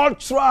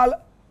cultural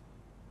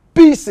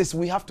pieces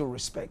we have to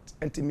respect.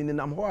 And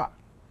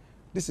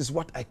this is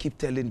what I keep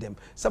telling them.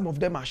 Some of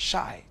them are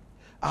shy.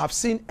 I have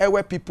seen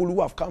where people who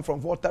have come from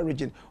Volta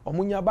region,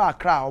 omunya ba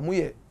Accra,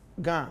 omuye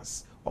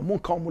Gans,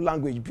 omun ka omu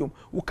language biom,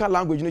 uka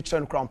language ni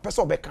children crown,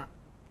 peso beka.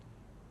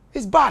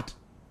 It's bad.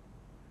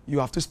 You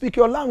have to speak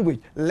your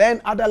language.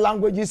 Learn other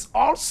languages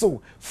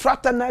also.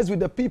 Fraternize with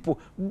the people.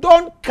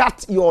 Don't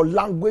cut your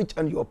language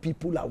and your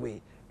people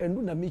away. And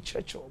do na me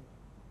church.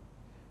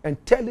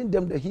 And telling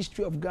them the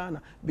history of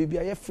Ghana, baby,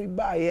 I free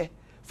by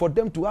for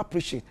them to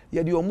appreciate.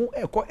 Yeah, the omu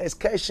echo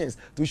excursions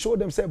to show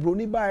themselves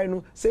broni by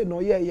no say no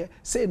yeah,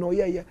 say no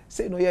yeah,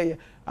 say no yeah.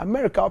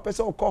 America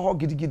person call her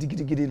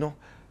gidi no.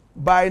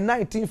 By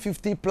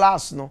 1950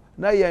 plus no,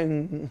 na yeah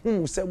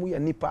say we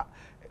nipa.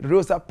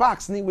 Rosa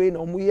Parks ni way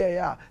no mu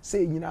yeah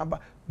say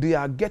they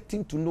are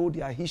getting to know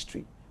their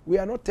history. We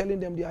are not telling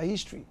them their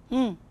history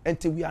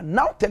until we are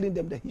now telling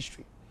them the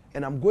history.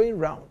 And I'm going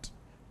round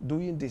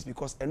doing this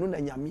because eno na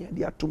nyame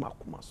they are too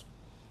makumaso.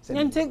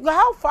 And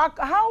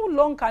how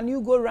long can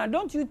you go around?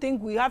 Don't you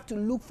think we have to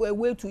look for a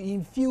way to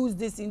infuse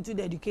this into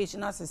the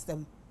educational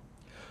system?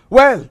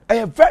 Well,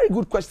 a very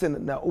good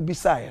question now,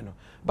 Obisai, no.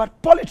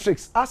 But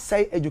politics, I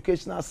say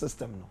educational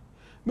system, no.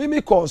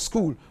 Mimi call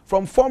school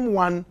from Form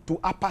 1 to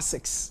Upper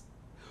 6.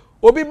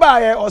 Obi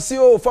baye or see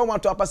Form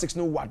 1 to Upper 6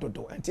 no what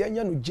do. And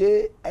tianya no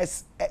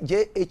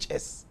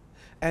JHS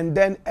and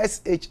then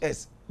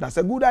SHS. That's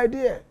a good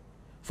idea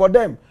for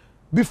them.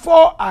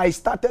 Before I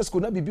started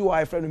school, not be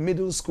my friend in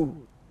middle school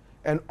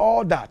and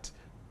all that,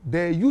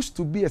 there used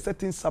to be a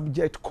certain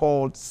subject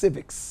called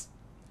civics.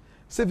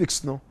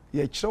 Civics, no,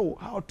 you show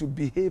how to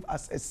behave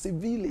as a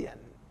civilian,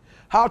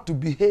 how to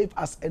behave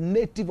as a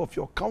native of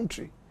your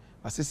country.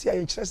 As I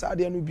say,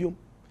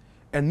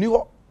 and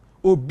new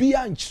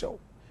obia show.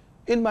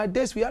 In my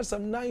days, we had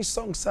some nice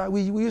songs.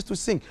 We used to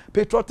sing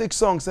patriotic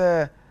songs.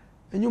 And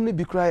you may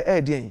be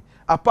crying,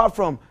 apart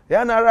from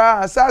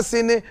Yanara,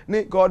 Assassin,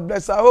 God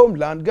bless our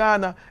homeland,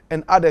 Ghana,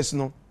 and others.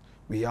 No,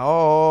 we are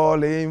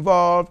all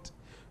involved.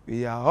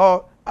 We are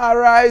all.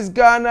 Arise,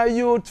 Ghana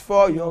youth,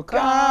 for your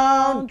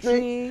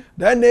country.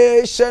 The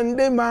nation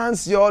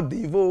demands your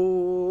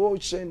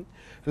devotion.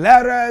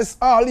 Let us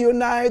all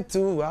unite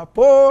to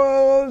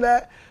uphold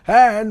her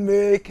and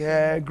make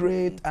her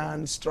great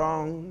and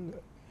strong.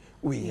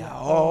 We are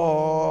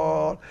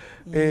all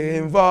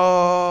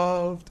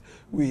involved.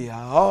 We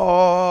are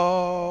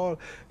all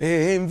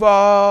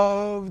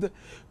involved.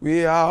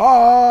 We are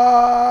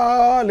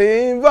all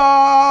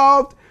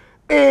involved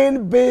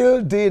in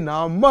building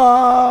our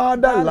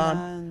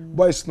motherland.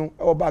 Boys, no,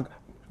 our back.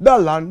 The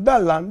land.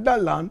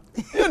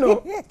 You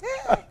know.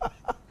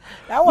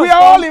 We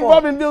are all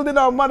involved in building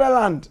our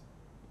motherland.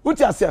 What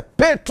you say?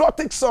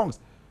 Patriotic songs.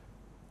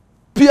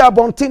 Pia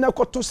Bontina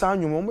koto sa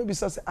anyum. Maybe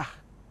say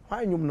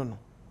why anyum no?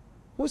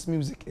 Whose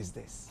music is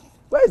this?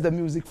 Where is the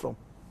music from?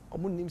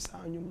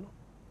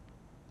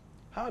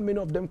 How many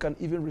of them can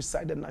even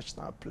recite the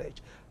national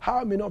pledge?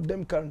 How many of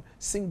them can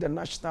sing the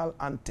national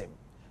anthem?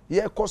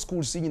 Yeah,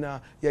 school singing,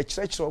 yeah,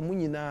 church or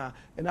munina,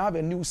 and I have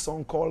a new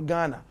song called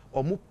Ghana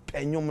or Mu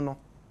Penyum no.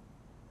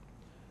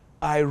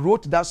 I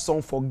wrote that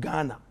song for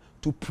Ghana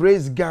to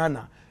praise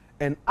Ghana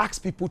and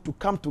ask people to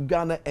come to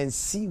Ghana and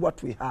see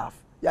what we have.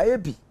 Yeah,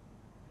 Ebi.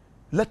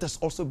 Let us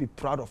also be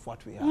proud of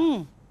what we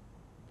have.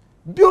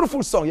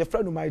 Beautiful song, your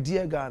friend, my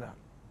dear Ghana.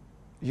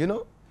 You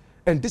know?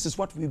 And this is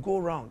what we go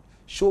around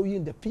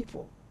showing the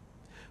people.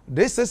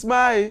 This is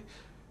my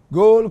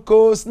Gold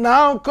Coast,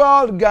 now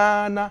called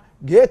Ghana,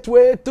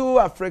 gateway to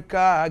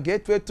Africa,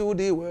 gateway to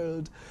the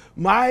world.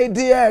 My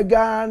dear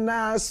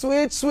Ghana,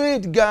 sweet,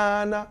 sweet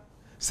Ghana,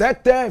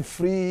 set them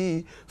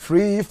free,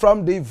 free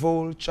from the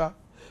vulture.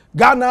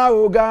 Ghana,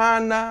 oh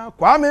Ghana,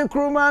 Kwame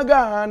Nkrumah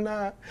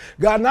Ghana,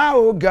 Ghana,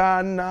 oh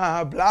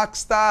Ghana, Black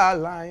Star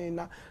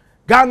Line.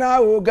 Ghana,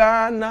 oh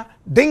Ghana,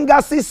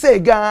 Dinga Sise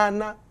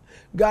Ghana,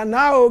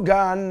 Ghana, oh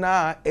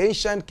Ghana,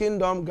 Ancient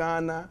Kingdom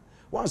Ghana.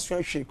 Once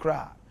you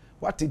cry,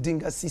 what did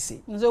Dinga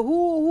Sise? So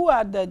who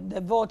are the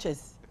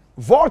vultures?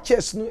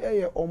 Vultures no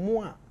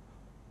omua,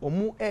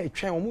 omu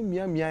twen omu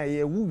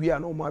mia wu wi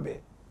no mo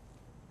abe.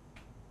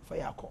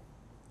 Fayako.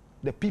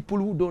 The people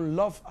who don't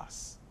love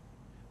us,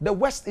 The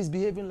West is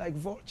behaving like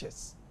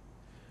vultures.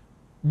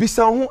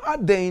 Bisanhu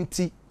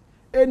adenti.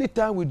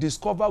 Anytime we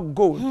discover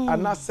gold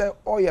and I say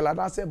oil and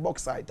I say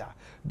bauxite,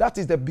 that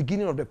is the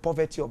beginning of the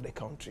poverty of the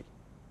country.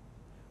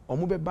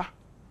 Omubeba,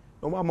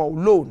 no mama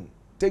loan,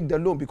 take the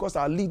loan because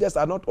our leaders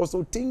are not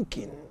also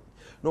thinking.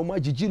 No more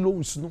GG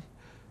loans, no.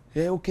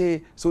 Yeah,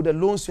 okay, so the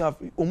loans you have,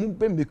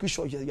 make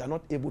sure you are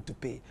not able to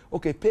pay.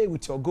 Okay, pay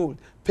with your gold,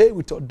 pay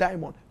with your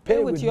diamond,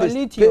 pay with your this,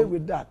 lithium. pay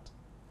with that.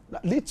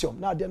 Lithium,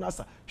 now the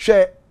answer.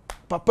 Share,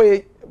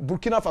 Papa,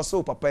 Burkina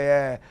Faso,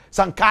 Papa,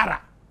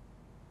 Sankara.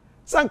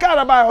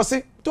 Sankara by us,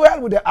 to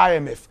hell with the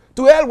IMF,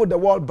 to hell with the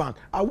World Bank.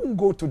 I won't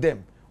go to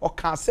them. Or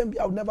Kansembi,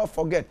 I'll never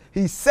forget.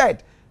 He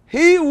said,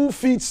 he who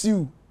feeds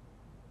you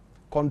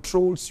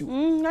controls you.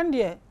 And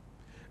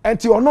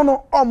you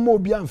no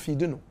omobian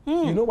feeding.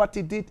 You know what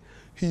he did?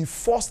 He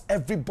forced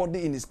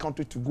everybody in his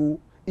country to go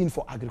in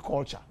for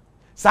agriculture.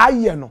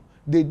 So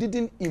they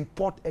didn't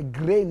import a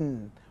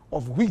grain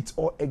of wheat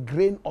or a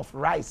grain of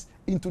rice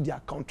into their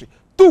country.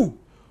 2,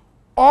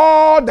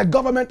 all the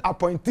government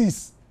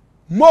appointees,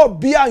 more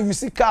beer you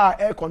see car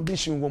air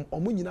conditioning room,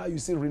 or you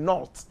see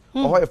Renault,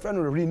 or a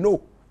friend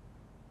Renault.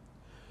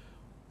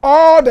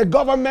 All the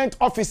government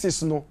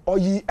offices no, or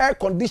ye air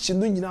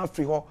conditioning you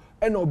free ho,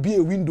 and or be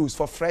a windows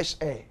for fresh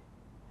air.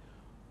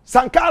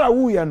 Sankara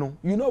Uyano,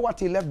 you know what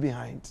he left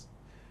behind?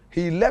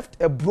 He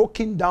left a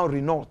broken down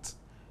Renault,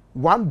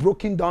 one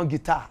broken down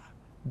guitar.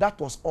 That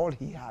was all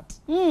he had.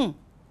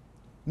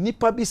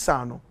 Nipa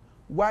Bisano,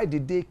 why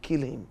did they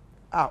kill him?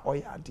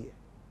 Dear.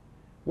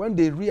 When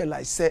they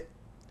realized, say,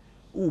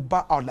 oh,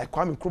 ba out like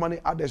Kwame Nkrumah,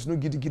 others no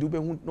giddy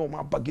no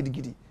ma ba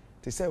giddy.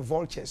 They say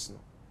vultures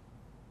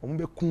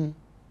no.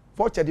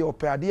 Vulture the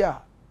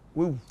operadia.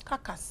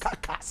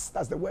 Kakas.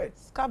 That's the word.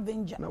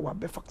 Scavenger. Now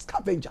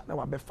scavenger.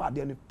 Now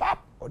we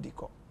pap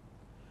odiko.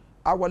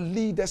 Our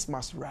leaders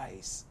must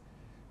rise.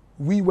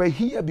 We were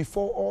here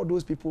before all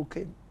those people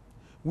came.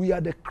 We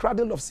are the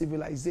cradle of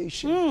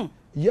civilization.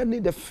 You're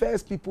the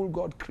first people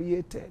God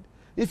created.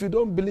 If you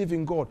don't believe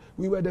in God,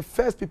 we were the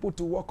first people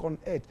to walk on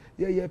earth.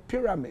 Yeah,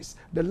 pyramids,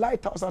 the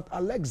lighthouse at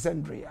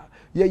Alexandria.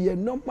 Yeah,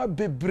 normal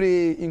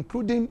bebre,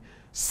 including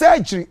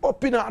surgery,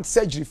 open heart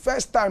surgery.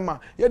 First time,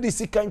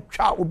 this can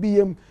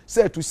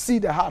say to see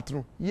the heart.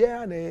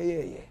 Yeah.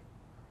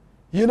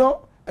 You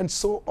know, and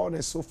so on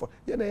and so forth.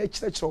 Yeah,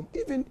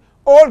 even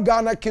all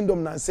Ghana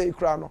kingdom na say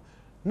crown.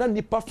 Na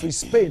nipa free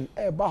Spain,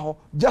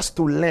 just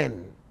to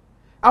learn.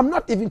 I'm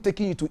not even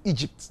taking you to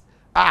Egypt.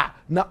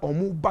 Na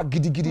omu ba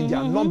gidi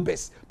their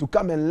numbers to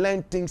come and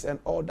learn things and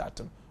all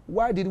that.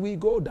 Why did we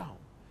go down?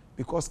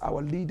 Because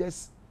our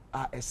leaders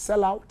are a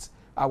sellout.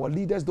 Our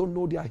leaders don't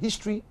know their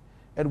history,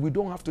 and we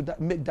don't have to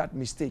make that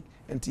mistake.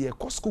 And to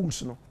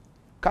schools,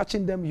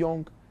 catching them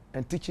young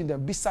and teaching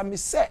them. Bisami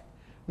se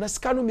na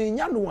skanu me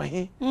nyano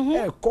wahe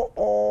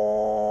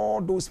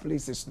all those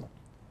places no.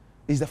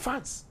 Is the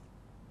fans.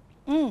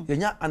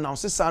 Yenya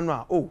announces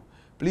sanwa, oh,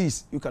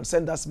 please, you can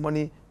send us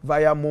money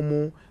via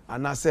Momo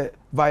and I say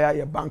via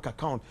your bank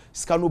account.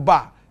 Skanu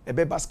ba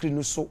ebeba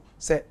screen so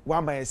say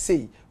one may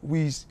say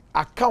we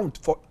account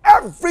for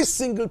every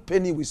single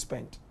penny we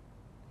spend.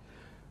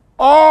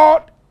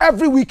 Or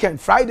every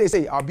weekend, Friday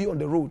say I'll be on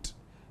the road.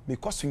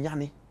 Because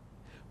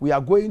we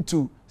are going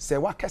to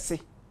Sewakese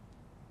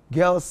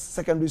Girls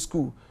Secondary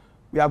School.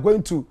 We are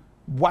going to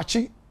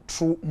Wachi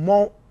Tromu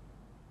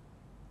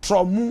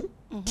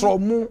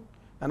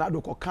and I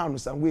do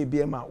Kokanus and we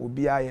BMA will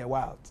be a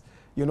wild.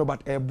 You know,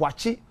 but a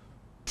Wachi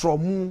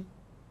Tromu.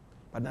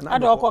 But then I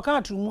do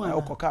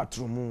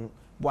Tromu.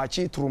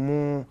 Wachi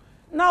Tromu.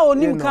 Now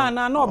Onimka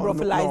na no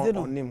brofilize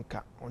no.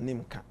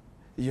 Onimka.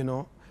 You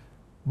know.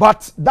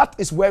 But that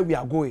is where we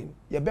are going.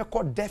 You be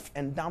called deaf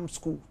and dumb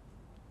school.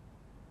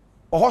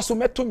 Or also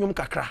metunyum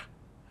kakra.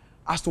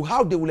 As to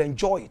how they will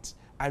enjoy it,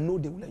 I know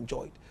they will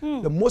enjoy it.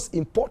 The most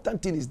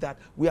important thing is that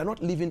we are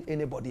not leaving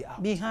anybody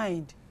out.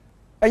 Behind.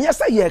 And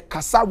yes,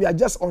 Kasa, we are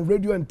just on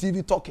radio and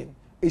TV talking.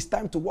 It's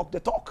time to walk the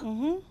talk.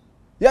 Who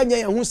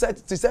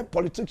said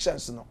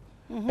politicians no.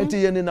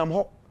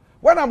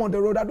 When I'm on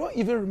the road, I don't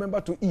even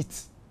remember to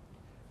eat.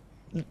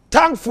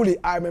 Thankfully,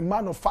 I'm a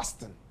man of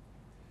fasting.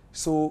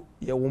 So,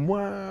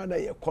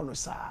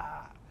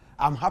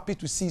 I'm happy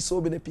to see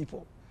so many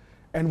people.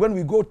 And when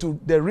we go to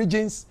the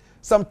regions,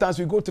 sometimes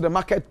we go to the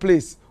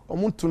marketplace.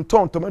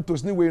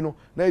 Tomatoes,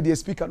 the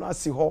speaker now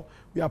see how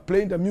we are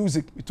playing the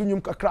music.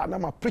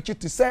 I'm preaching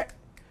to say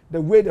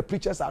the way the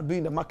preachers are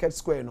doing the market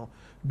square.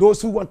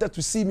 Those who wanted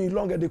to see me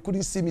longer, they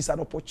couldn't see me. It's an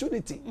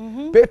opportunity.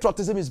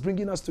 Patriotism is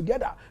bringing us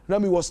together. Now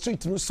me was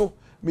street, so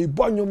me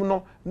bonyum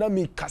no, now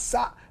me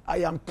kasa. I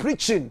am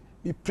preaching.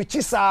 Me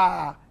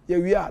preachisa. Yeah,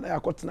 we are.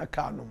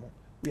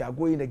 We are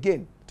going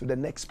again to the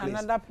next place.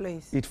 Another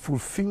place. It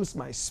fulfills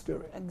my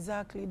spirit.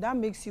 Exactly. That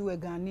makes you a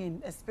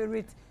Ghanaian,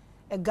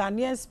 a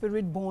Ghanaian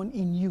spirit born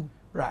in you.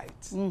 Right.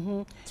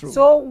 True.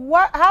 So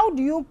how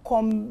do you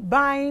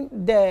combine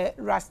the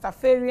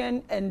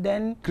Rastafarian and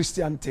then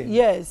Christian thing?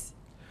 Yes.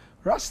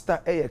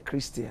 Rasta is a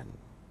Christian,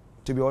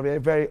 to be very,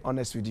 very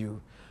honest with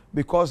you,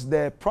 because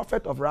the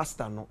prophet of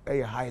Rasta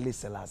is Haile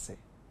Selassie.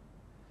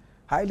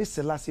 Haile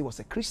Selassie was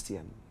a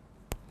Christian.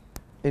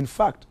 In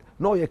fact,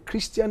 no, you're a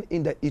Christian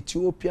in the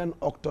Ethiopian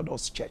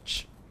Orthodox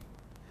Church.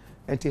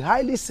 And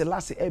Haile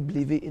Selassie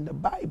believe in the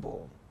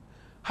Bible.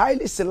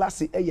 Haile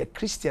Selassie a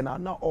Christian are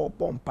not all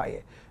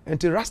Pompire.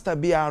 And Rasta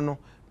Biano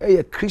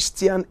a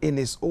Christian in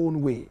his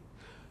own way.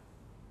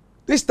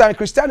 This time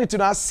Christianity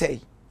not say,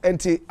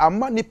 and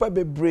ama nipa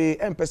bebre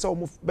and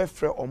person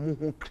befre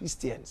omu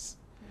Christians.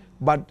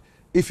 But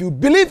if you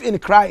believe in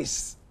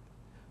Christ,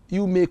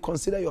 you may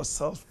consider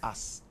yourself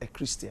as a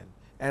Christian.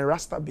 And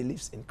Rasta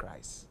believes in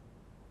Christ.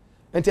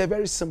 And they're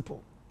very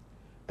simple.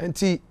 And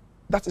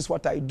that is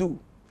what I do.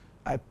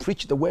 I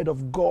preach the word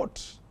of God.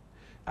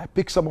 I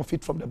pick some of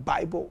it from the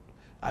Bible.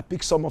 I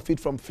pick some of it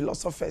from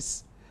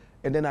philosophers.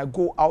 And then I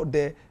go out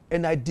there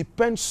and I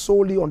depend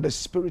solely on the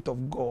Spirit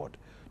of God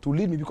to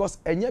lead me. Because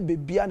enye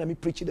baby and me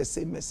preaching the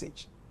same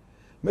message.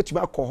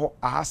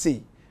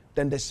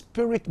 Then the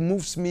Spirit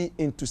moves me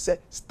into say,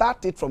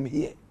 start it from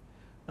here.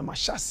 I'm a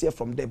here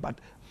from there. But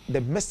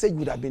the message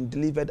would have been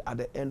delivered at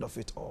the end of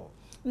it all.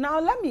 Now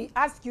let me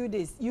ask you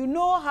this. You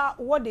know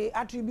what they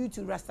attribute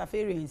to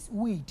Rastafarians?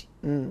 Weed.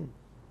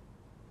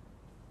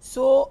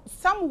 So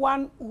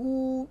someone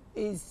who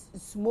is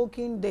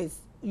smoking this,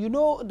 you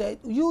know that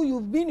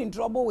you've been in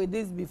trouble with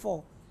this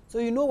before. So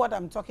you know what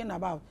I'm talking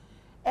about.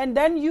 And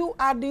then you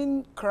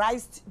adding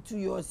Christ to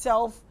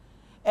yourself,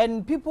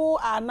 and people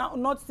are now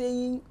not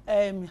saying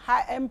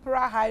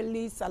Emperor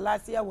Haile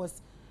Selassie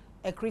was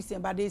a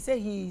Christian, but they say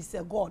he is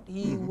a God.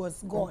 He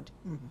was God.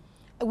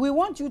 We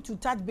want you to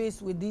touch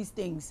base with these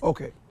things.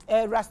 Okay.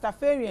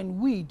 Rastafarian,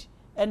 weed,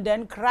 and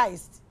then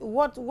Christ.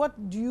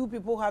 What do you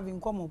people have in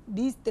common?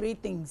 These three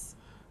things.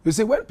 You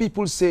see, when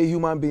people say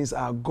human beings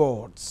are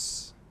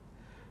gods,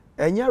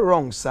 and you're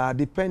wrong, sir,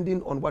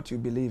 depending on what you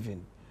believe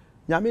in.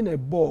 Nyame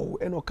bo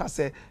enoka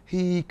say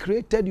he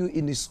created you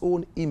in his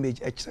own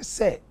image.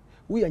 Say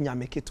we are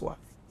nyame ketwa.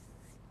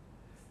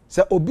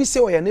 Say obi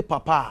say oye ne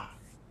papa.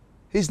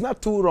 He's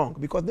not too wrong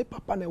because ne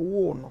papa ne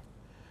wo no.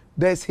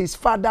 There's his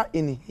father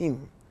in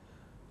him.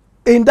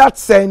 In that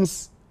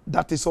sense,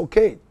 that is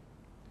okay.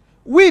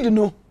 We do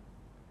know.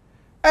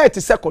 It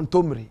is a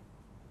contombre.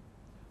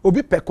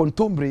 Obi pe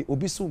contombre,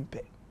 obi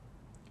sumpe.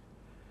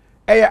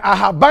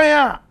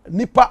 Ahabaya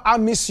nipa a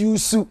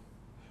misuse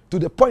to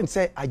the point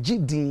say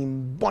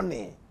ajidim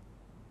bonne.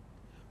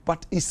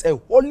 But it's a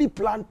holy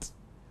plant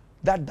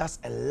that does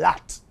a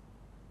lot.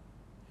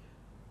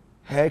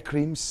 Hair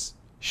creams,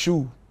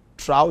 shoe,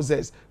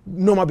 trousers,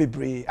 no be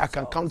brave. I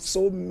can count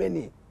so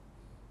many.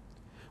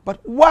 But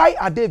why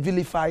are they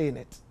vilifying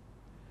it?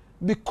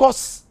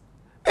 Because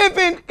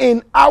even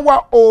in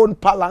our own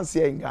balance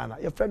here in Ghana,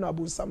 your friend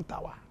Abu Sam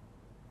Tower,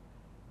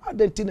 I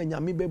don't think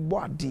nyami be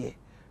bo ade.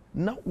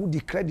 Now who the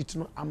credit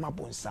no ama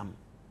bonsam.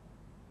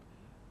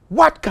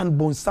 What can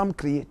bonsam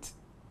create?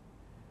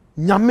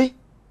 Nyami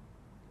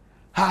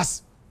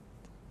has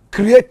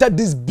created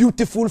this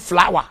beautiful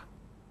flower.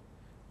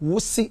 We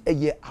see a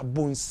year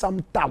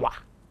bonsam tower.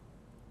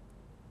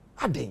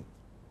 Aden.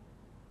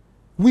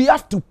 We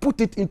have to put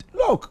it in.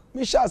 Look,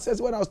 Michelle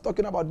says when I was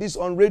talking about this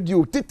on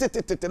radio,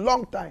 a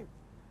long time,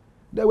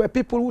 there were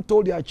people who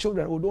told their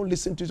children, who don't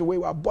listen to the way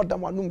we bought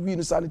them and we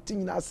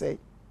anything I say.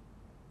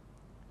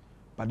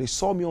 But they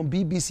saw me on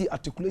BBC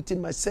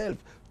articulating myself,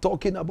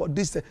 talking about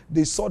this.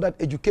 They saw that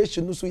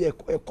education,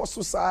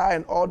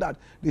 and all that.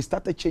 They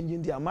started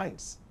changing their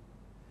minds.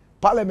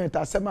 Parliament,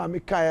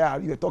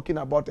 you were talking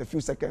about a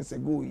few seconds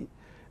ago,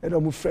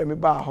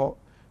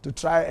 to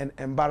try and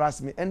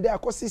embarrass me. And they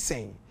are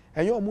saying,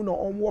 and you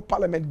on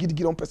parliament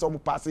get on person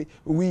pass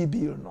we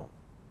bill no.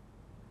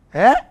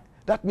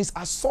 That means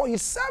I saw it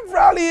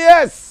several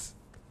years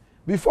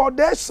before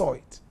they saw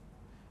it.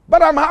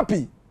 But I'm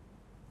happy.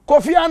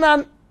 Kofi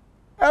Annan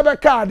ever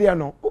card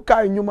no.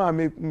 Okay,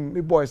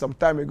 me boy some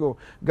time ago.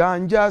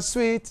 Ganja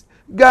sweet,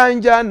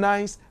 ganja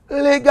nice,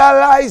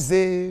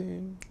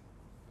 legalizing.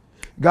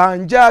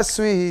 Ganja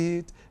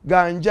sweet,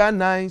 ganja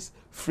nice,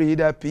 free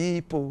the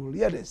people.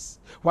 Hear this.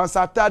 One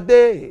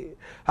Saturday,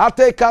 I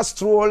take a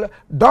stroll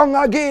down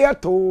a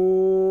ghetto.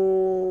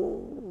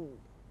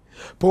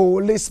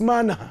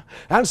 Policeman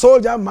and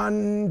soldier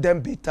man, them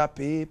bitter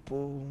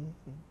people.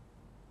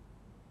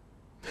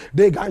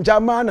 The ganja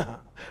man,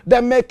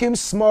 they make him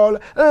small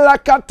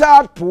like a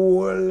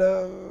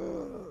tadpole.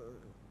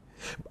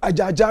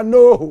 Ajaja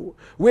no,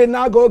 we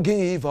not go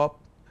give up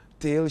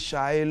till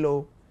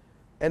Shiloh.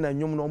 And a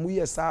nyum no mu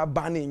yesa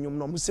bani nyum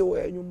no mu se we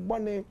nyum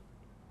bani.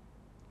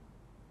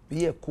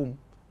 Be kum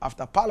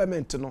after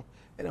parliament no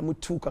and I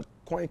took a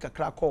coin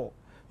kakra call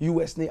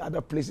US and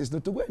other places no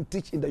to go and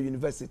teach in the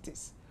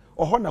universities.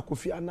 Or hona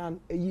Kofi Annan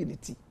a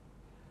unity.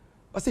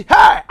 I say,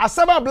 hey,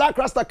 asaba black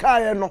rasta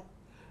kaya no.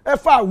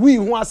 Efa we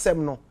who asem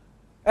no.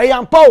 E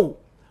yampo.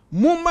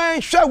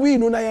 Muma share we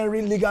no na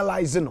yan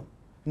legalize no.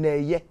 Na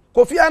ye.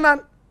 Kofi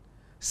Annan,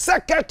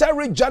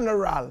 Secretary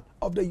General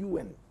of the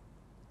UN.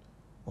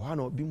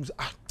 Ohana obi mu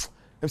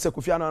em say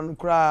Kofi Annan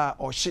kra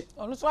o hye.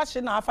 Onu so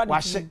hye na afa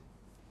de.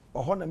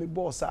 Ohana me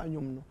boss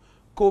anyum no.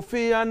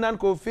 Kofi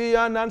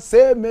Annan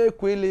say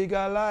make we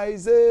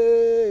legalize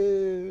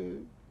it.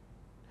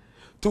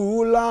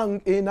 Too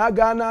long in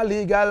Ghana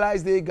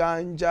legalize the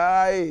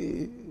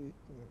ganja.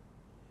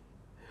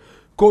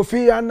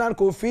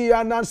 Kofi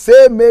Annan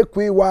say make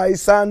we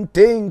wise and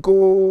think.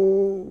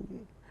 Oh.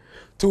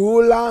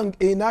 Too long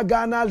in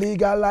Ghana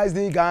legalize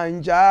the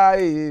ganja.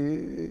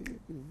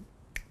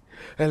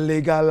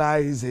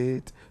 Legalize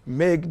it,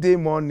 make the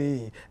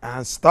money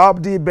and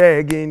stop the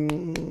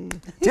begging.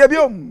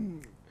 Tebium.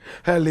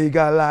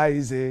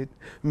 Legalize it,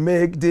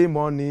 make the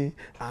money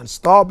and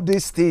stop the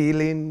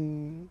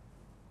stealing.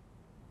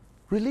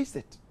 Release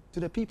it to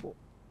the people.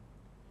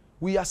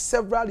 We are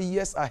several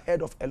years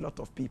ahead of a lot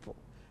of people.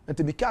 And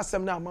to become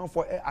some now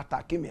for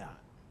attacking me,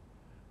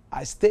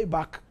 I stay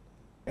back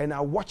and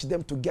I watch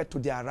them to get to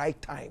their right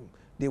time.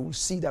 They will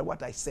see that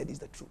what I said is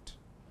the truth.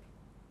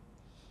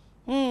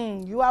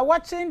 You are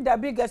watching the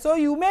biggest, so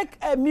you make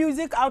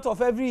music out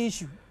of every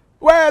issue.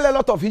 Well, a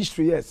lot of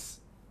history, yes.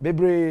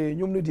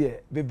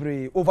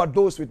 Bebre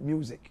overdose with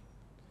music.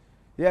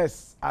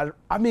 Yes, I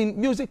mean,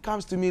 music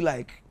comes to me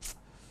like,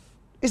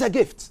 it's a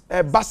gift.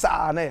 A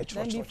basa and a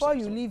church. Then before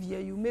you leave here,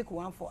 you make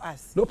one for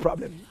us. No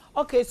problem.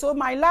 Okay, so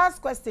my last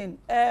question.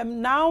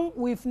 Now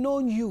we've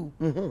known you,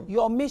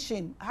 your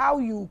mission, how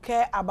you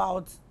care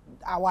about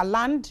our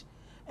land,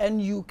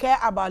 and you care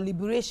about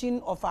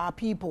liberation of our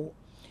people.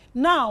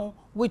 Now,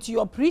 with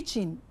your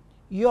preaching,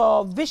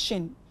 your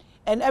vision,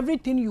 and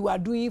everything you are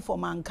doing for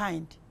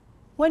mankind,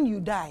 when you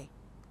die,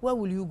 where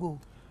will you go?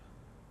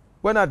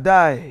 When I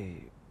die,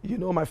 you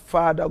know my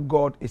Father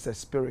God is a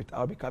spirit.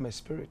 I'll become a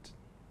spirit.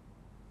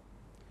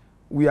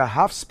 We are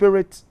half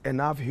spirit and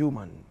half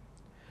human.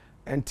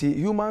 And the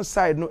human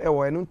side, no,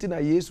 and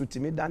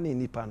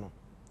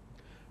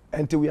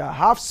we are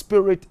half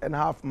spirit and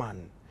half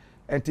man.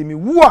 And me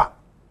wa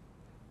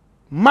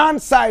man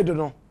side,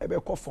 no,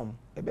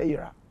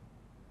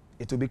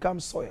 it will become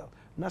soil,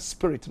 not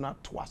spirit,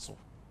 not twasso.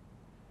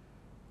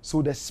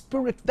 So the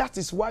spirit, that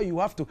is why you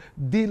have to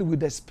deal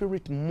with the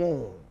spirit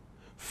more.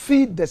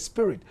 Feed the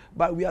spirit.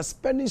 But we are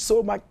spending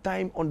so much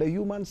time on the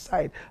human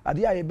side.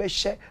 Adia yebe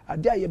share,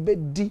 adia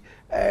yebe di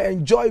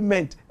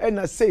enjoyment. And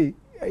I say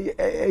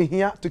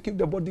here to keep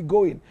the body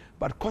going.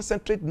 But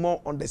concentrate more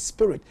on the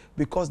spirit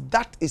because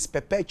that is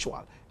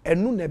perpetual.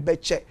 And nu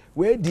nebe che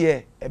we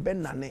die ebe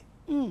nane.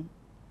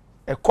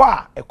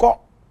 Ekwa.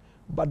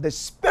 But the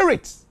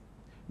spirit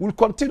will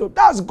continue.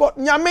 That's God.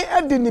 Nyame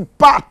edini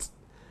part.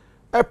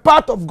 A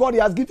part of God he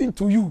has given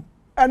to you.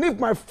 And if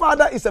my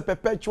Father is a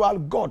perpetual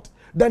God,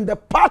 then the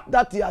part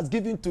that he has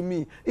given to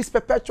me is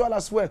perpetual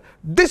as well.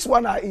 This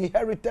one I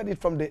inherited it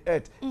from the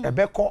earth.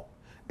 Ebeko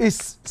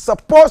is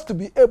supposed to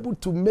be able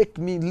to make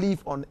me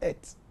live on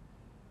earth.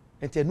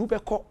 And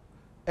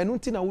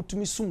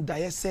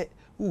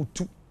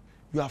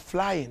you are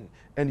flying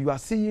and you are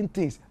seeing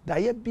things.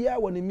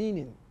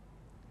 Meaning.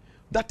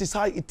 That is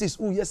how it is.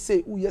 Oh yes,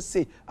 say.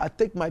 I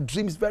take my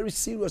dreams very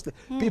seriously.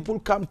 People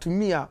come to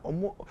me,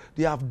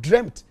 they have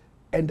dreamt.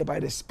 And by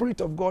the Spirit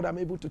of God, I'm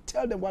able to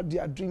tell them what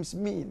their dreams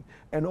mean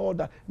and all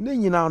that.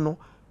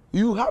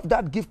 You have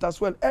that gift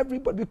as well.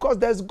 Everybody, because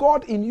there's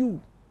God in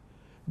you.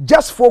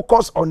 Just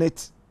focus on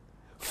it.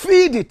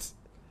 Feed it.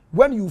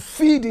 When you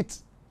feed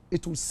it,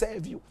 it will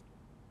serve you.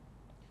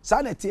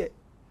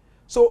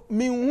 So,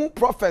 me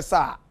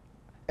professor,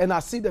 and I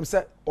see them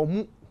say,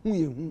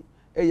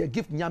 a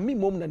gift.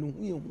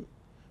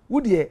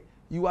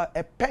 You are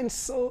a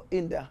pencil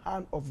in the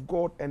hand of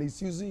God and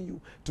he's using you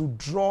to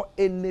draw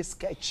any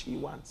sketch he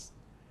wants.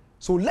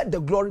 So let the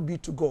glory be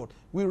to God.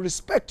 We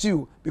respect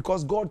you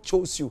because God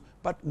chose you,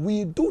 but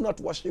we do not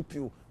worship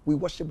you. We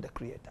worship the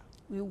Creator.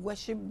 We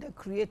worship the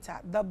Creator,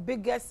 the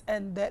biggest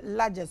and the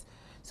largest.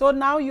 So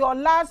now your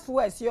last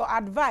words, your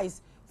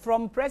advice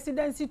from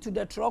presidency to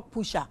the truck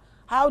pusher,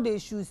 how they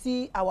should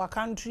see our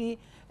country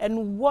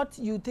and what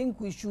you think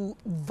we should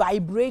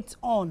vibrate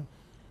on.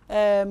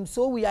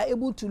 So we are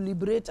able to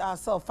liberate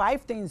ourselves.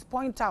 5 things,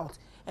 point out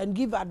and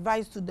give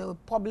advice to the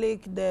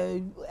public,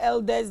 the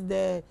elders,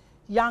 the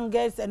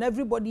youngest, and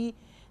everybody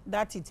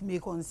that it may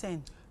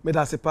concern.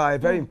 Medasepa,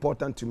 very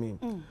important to me.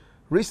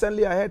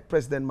 Recently, I heard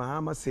President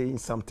Mahama saying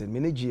something.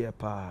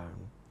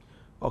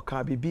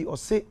 Or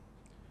say,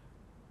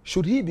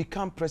 should he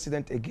become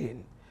president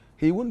again,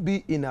 he wouldn't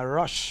be in a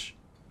rush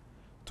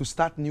to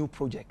start new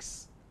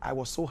projects. I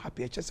was so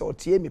happy. I just said,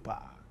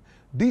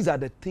 these are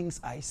the things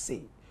I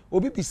say.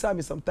 Obi beside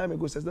me some time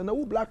ago says, no,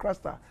 who BLAKK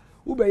Rasta,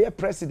 who be your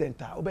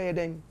president, who be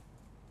then.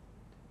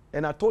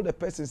 And I told the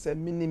person, said,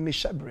 Mini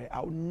Mishabre, I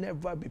will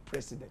never be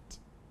president.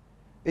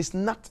 It's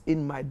not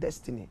in my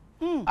destiny.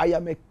 I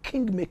am a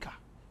kingmaker.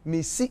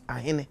 Me see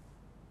ahene.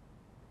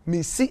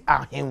 Me see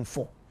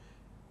ahemfo.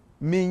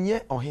 Me nye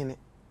ohene.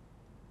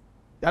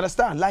 You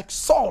understand? Like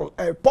Saul,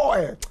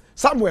 Paul,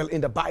 Samuel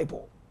in the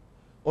Bible.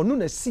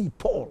 Onune see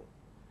Paul,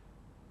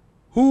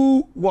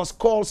 who was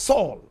called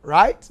Saul,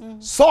 right?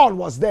 Saul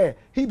was there.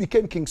 He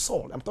became King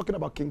Saul. I'm talking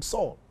about King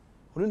Saul.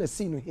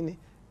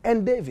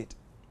 And David.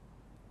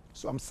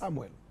 So I'm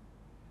Samuel.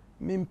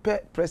 Mimpe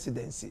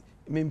presidency.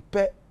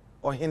 Mimpe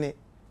ohene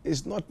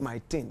is not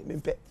my thing.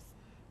 Mimpe.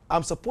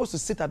 I'm supposed to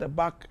sit at the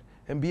back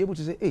and be able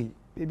to say, hey,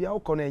 baby, how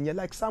can I,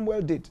 like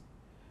Samuel did.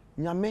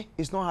 Nyame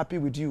is not happy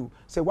with you.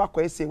 Say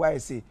what say why I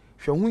say.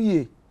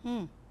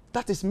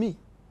 That is me.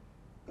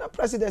 Na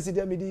presidency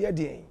dey me dey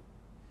dey.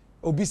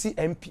 OBC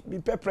MP, me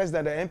pe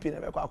president and MP na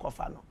me kwa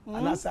kofa no.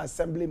 And as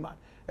assemblyman.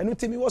 And you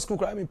tell me what school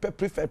cry me pe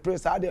prefect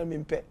press how dey me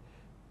pe.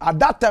 At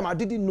that time I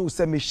didn't know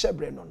say me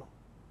shebre no.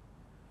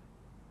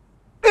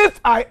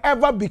 If I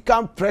ever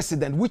become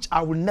president, which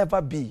I will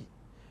never be,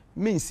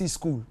 me see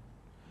school,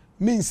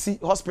 me see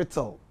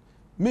hospital,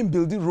 me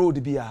building road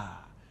biya.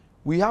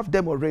 We have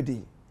them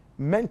already.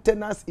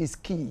 Maintenance is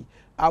key.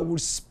 I will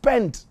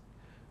spend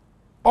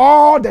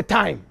all the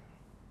time,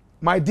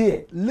 my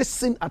dear,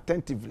 listen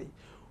attentively,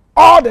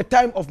 all the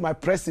time of my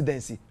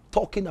presidency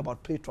talking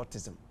about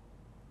patriotism.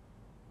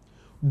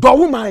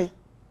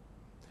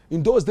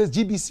 In those days,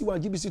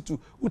 GBC1, GBC2,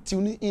 who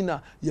tune in,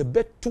 you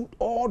bet to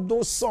all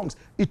those songs.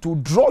 It will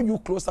draw you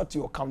closer to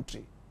your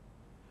country.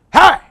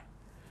 Hey!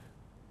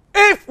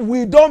 If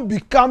we don't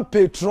become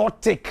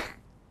patriotic,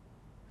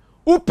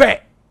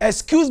 Upe,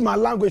 excuse my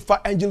language, for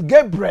Angel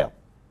Gabriel,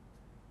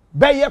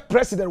 be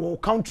president of our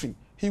country,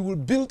 he will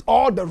build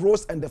all the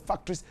roads and the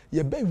factories.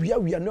 We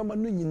are not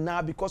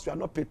now because we are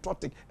not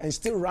patriotic and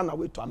still run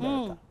away to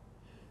America.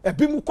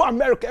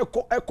 America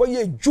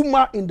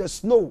Juma in the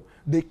snow.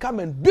 They come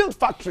and build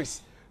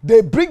factories.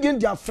 They bring in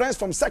their friends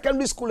from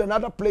secondary school and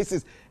other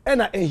places.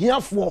 And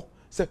here for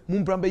say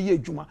mumbrambe ye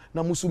Juma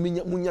na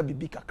musuminya munya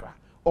bibi kakra.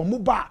 Or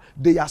muba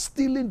they are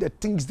stealing the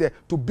things there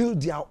to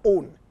build their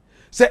own.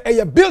 Say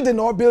a building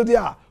or build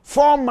there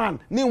 4 man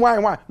ni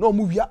wine no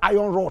move here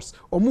iron rods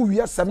or move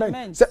here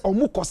cement. Say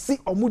omu kosi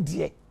omu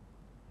die.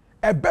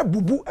 Ebe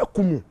bubu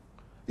ekumu.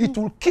 It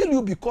will kill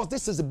you because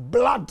this is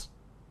blood.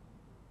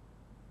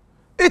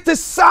 It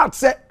is sad,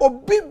 say,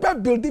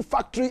 Obibe building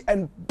factory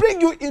and bring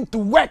you into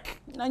work.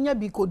 Anya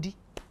bikodi.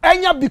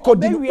 Anya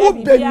bikodi.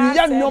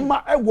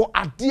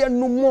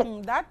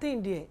 That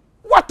thing there.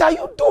 What are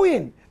you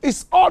doing?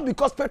 It's all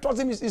because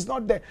patriotism is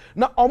not there.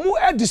 Now, omu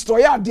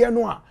destroyer there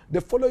no.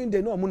 The following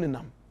day no omu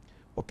nenam.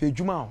 Ope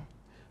juma.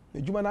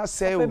 The juma na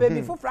say o. Oma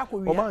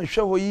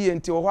nhwe ho yi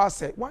enti o ho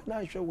ase. Why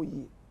na nhwe ho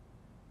yi?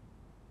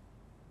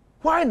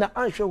 Why na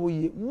nhwe ho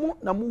yi? Mu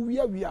na mu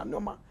wia no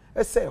ma.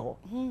 Ese ho.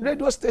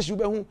 Radio station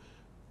be hu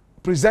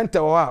presenter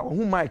or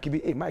who Mike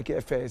be Mike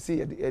FSC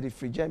at the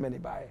free Germany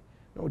by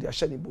no they are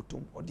sharing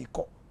bottom or the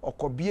call or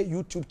could be a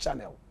YouTube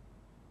channel.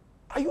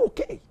 Are you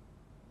okay?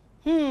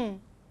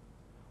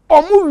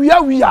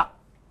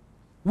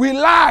 We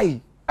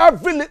lie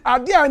every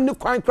idea new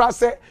coin class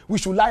say we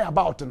should lie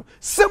about it.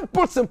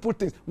 Simple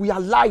things. We are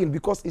lying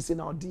because it's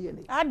in our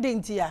DNA. I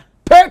didn't hear.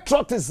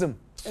 Patriotism.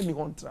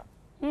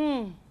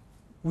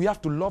 We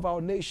have to love our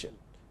nation.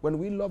 When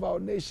we love our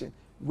nation,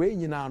 we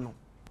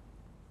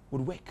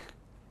would work.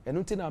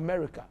 And in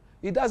America,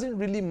 it doesn't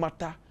really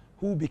matter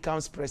who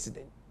becomes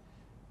president.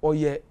 Or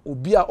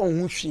obia on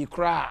who she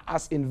cry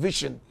as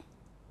envisioned.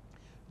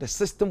 The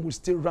system will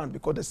still run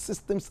because the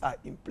systems are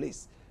in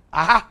place.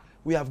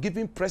 We have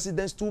given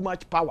presidents too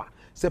much power.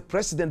 Say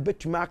President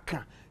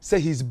Betumaka say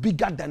he's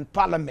bigger than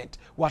Parliament.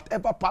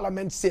 Whatever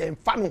Parliament say and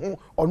fan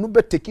or no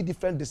be take a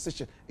different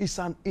decision. It's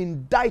an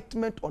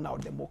indictment on our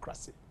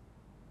democracy.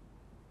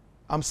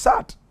 I'm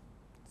sad.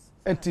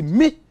 And to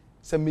me,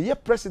 say me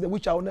president,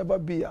 which I will never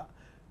be.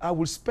 I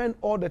will spend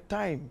all the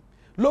time.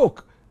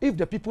 Look, if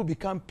the people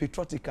become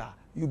patriotic,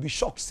 you'll be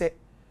shocked. Say,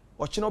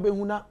 Ochinobe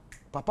huna,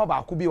 Papa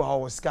ba akubi wa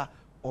hawaska,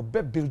 or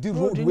be building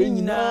road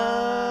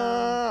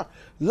na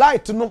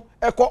light no,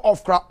 echo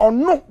of cra, or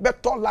no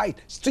better light,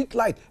 street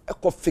light,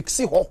 echo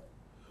fixi ho.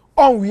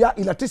 On we are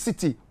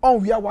electricity,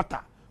 on we are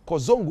water,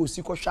 cause zongo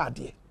siko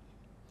shadie.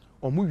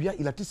 On we are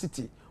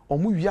electricity,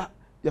 on we are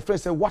your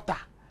friends say water,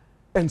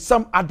 and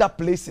some other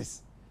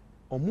places.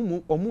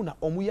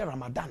 Omuna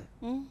Ramadan.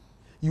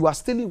 You are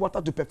stealing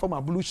water to perform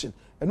ablution.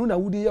 And una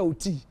wudi ya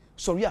uti.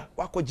 Sorry,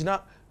 wako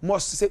jina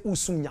must say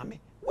usum nyame.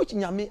 Which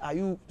nyame are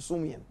you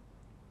sumien?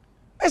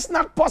 It's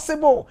not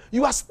possible.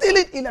 You are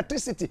stealing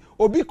electricity.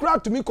 Obi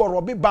crowd to me call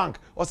Robbie Bank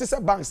or say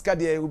banks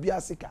kadi obi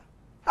asika.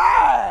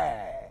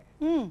 Hey!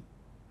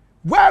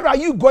 Where are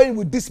you going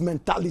with this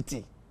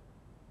mentality?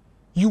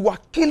 You are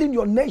killing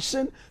your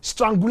nation,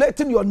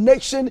 strangulating your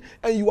nation,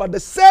 and you are the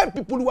same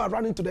people who are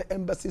running to the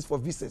embassies for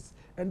visas.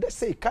 And they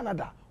say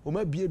Canada,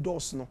 Ome be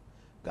dos no,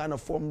 Ghana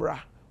formra,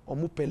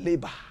 Omupe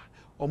labor,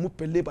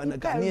 and the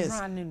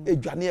Ghanaians,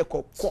 Ejani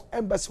ko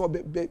embassy for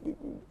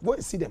go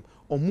and see them.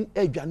 Omu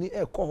Ejani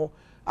ko.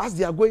 As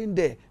they are going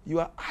there, you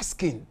are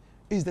asking,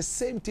 it's the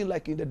same thing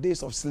like in the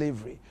days of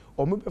slavery.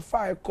 Omupe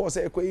fire course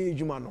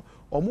ejumano.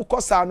 Omu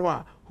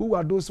kosanwa, who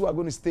are those who are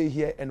going to stay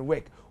here and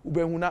work?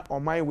 Ubehuna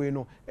on my way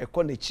no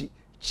ekonechi.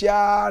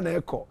 Chia na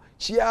eko.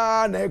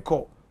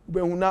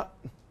 Ubehuna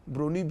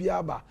Broni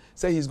Biaba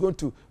say he's going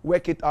to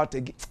work it out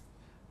again.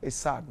 It's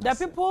sad. The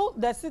people,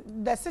 the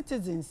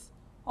citizens,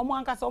 omu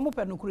ankasa omu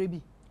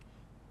penukurebi.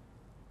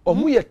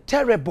 Omu ye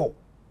terrible.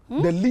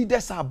 The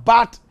leaders are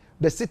bad.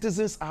 The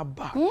citizens are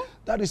bad.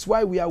 That is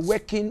why we are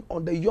working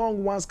on the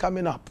young ones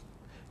coming up.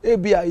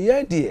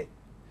 Ebia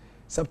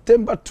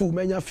September 2,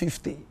 menya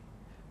 50.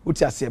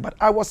 But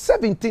I was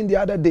 17 the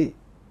other day.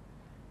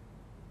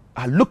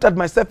 I looked at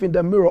myself in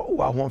the mirror. Oh,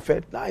 I want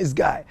fed. Nice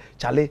guy.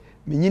 Charlie,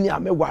 me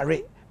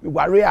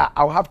worry,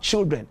 I'll have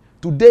children.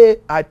 Today,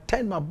 I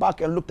turned my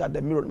back and looked at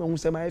the mirror. I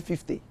say, my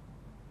 50.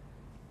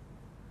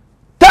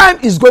 Time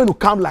is going to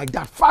come like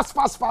that. Fast,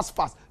 fast, fast,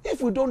 fast.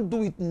 If we don't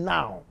do it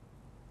now,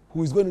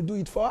 who is going to do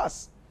it for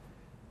us?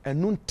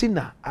 And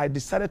Nuntina, I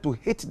decided to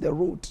hit the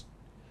road.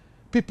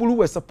 People who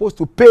were supposed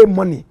to pay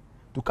money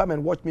to come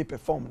and watch me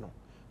perform. No,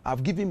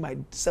 I've given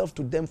myself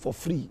to them for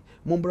free.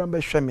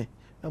 Mumbrambe sheme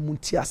na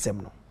munti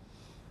asem no.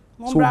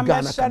 So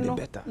Ghana can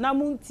be better. Na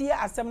munti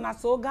asem na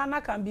so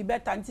Ghana can be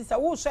better. Nti say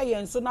wo hwe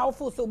yen so na wo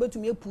fo so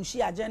betumi push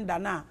agenda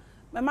na.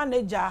 My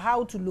manager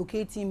how to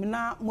locate him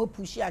na mo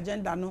push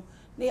agenda no.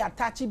 They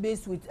attach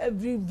base with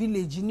every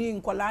village ni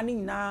nkola ni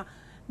na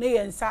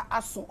yensa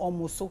aso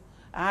omoso.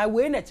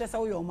 We na chese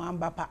wo your man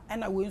bapa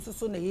na we nso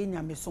so na ye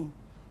nyamesom.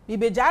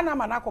 Bibeja na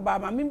manakoba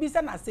ma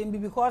mbisa na same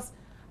because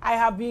I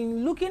have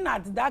been looking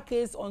at that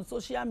case on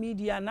social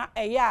media na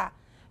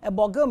a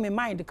boggle me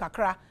mind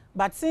kakra.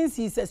 But since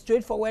he's a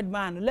straightforward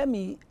man, let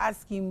me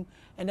ask him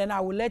and then I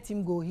will let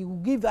him go. He will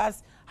give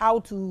us how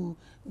to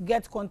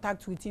get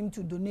contact with him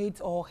to donate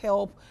or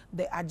help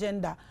the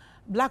agenda.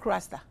 Black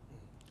Rasta.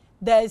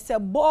 There is a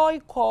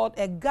boy called,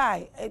 a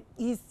guy,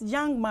 he's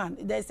young man.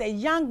 There's a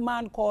young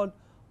man called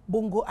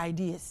Bongo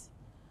Ideas.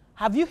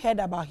 Have you heard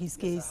about his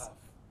case? Yes, I have.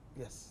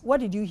 Yes. What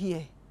did you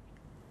hear?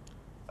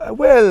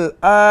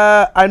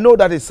 I know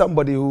that it's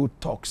somebody who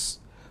talks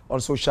on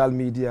social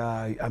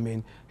media. I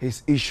mean,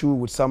 his issue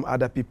with some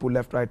other people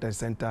left, right, and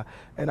center.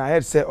 And I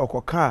heard say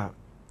Okoka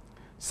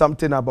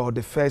something about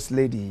the first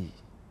lady,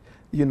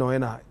 you know,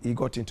 and he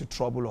got into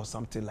trouble or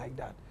something like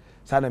that.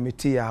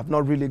 Sanamiti, I have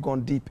not really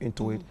gone deep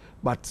into it,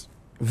 but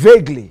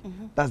vaguely,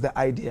 that's the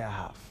idea I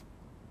have.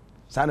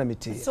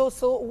 Sanamiti.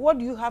 So what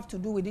do you have to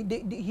do with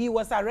it? He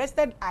was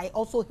arrested, I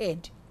also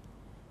heard.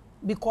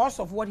 Because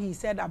of what he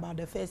said about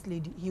the first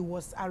lady, he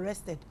was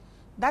arrested.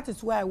 That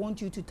is why I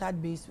want you to touch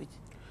base with.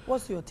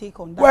 What's your take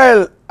on that?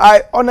 Well,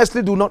 I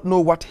honestly do not know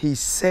what he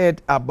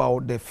said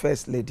about the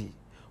first lady.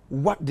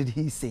 What did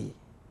he say?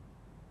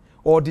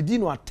 Or did he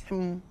not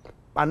attempt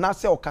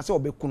anase or kase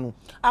obekunu?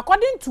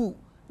 According to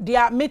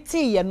their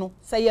meti yeno,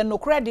 say no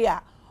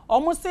credit,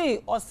 almost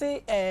say or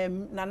say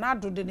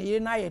nanado de ne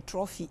na ye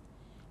trophy.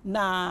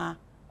 Na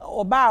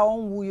oba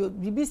on will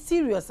be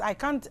serious. I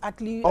can't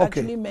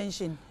actually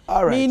mention.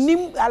 All right.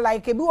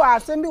 Like a biwa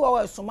assembly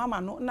or so mama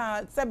no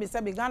na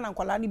sebi Ghana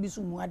kwalani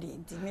bisu muadi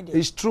intimidate.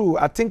 It's true.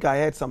 I think I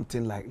heard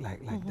something like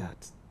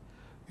that.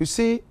 You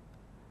see,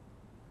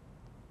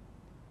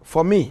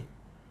 for me,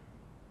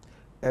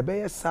 a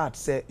very sad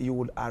say you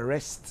would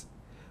arrest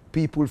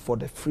people for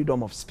the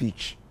freedom of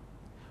speech.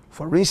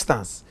 For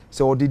instance,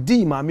 so the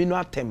D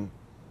mamino atem,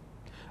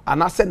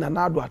 and I said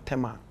nanado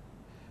atema.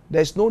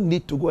 There's no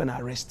need to go and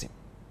arrest him.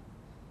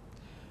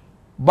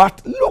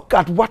 But look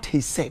at what he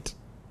said.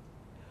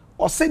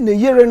 Or say ne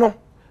yere no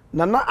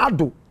nana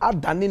ado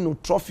adani no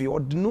trophy or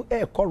no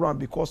air corran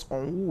because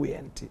on who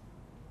ente.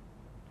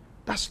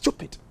 That's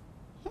stupid.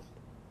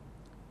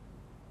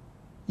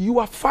 You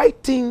are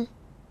fighting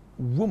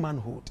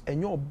womanhood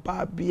and you're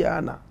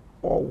babiana.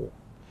 Oh,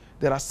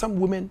 there are some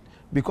women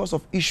because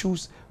of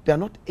issues they are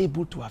not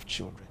able to have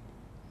children.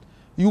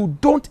 You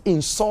don't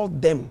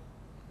insult them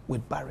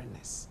with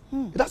barrenness.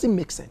 It doesn't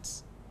make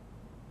sense.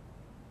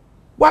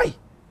 Why?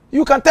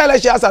 You can tell her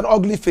she has an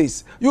ugly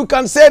face. You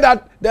can say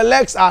that the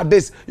legs are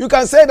this. You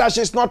can say that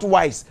she's not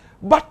wise.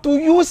 But to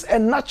use a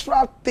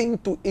natural thing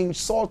to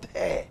insult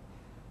her,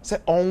 say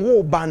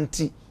onwo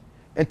banti,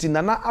 and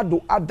tinana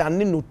ado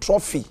adani no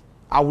trophy.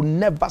 I will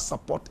never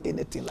support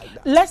anything like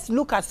that. Let's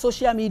look at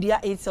social media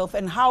itself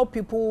and how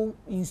people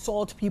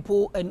insult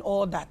people and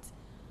all that.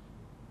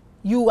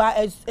 You are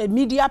a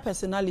media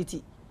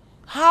personality.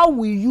 How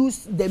we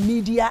use the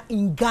media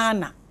in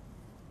Ghana.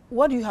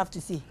 What do you have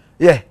to say?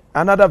 Yeah,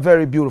 another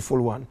very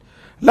beautiful one.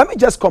 Let me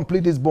just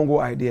complete this Bongo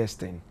Ideas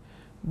thing.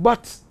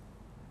 But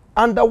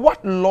under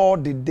what law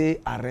did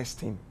they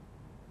arrest him?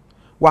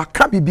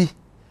 Wakabibi.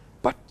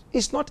 But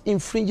it's not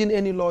infringing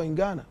any law in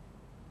Ghana.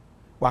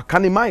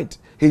 Wakani might.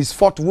 He's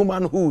fought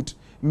womanhood.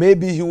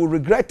 Maybe he will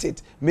regret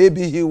it.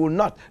 Maybe he will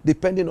not,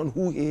 depending on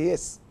who he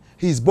is.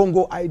 His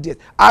Bongo Ideas.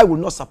 I will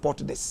not support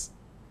this.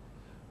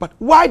 But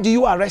why do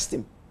you arrest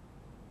him?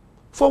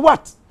 For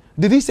what?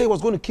 Did he say he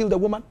was going to kill the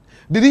woman?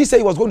 Did he say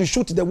he was going to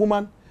shoot the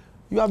woman?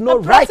 You have no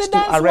right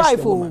to arrest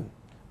the woman.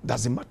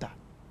 Doesn't matter.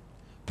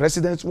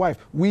 President's wife.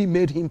 We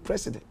made him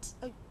president.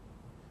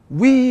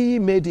 We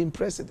made him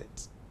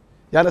president.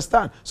 You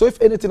understand? So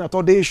if anything at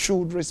all, they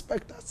should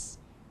respect us.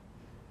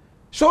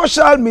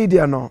 Social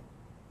media, no.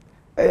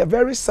 A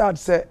very sad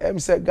say,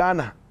 say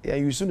Ghana. Yeah,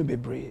 you shouldn't be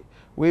brave.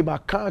 We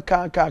can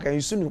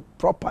you shouldn't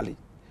properly.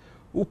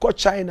 Uko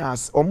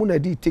China's omuna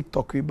di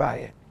TikTok we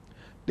buy.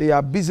 They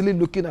are busily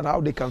looking at how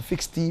they can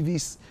fix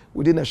TVs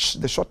within the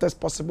shortest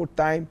possible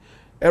time,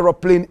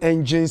 aeroplane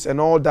engines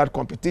and all that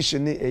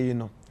competition. You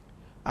know,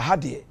 I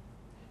had here.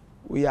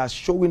 We are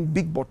showing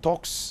big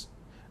buttocks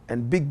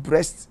and big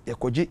breasts.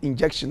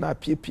 Injection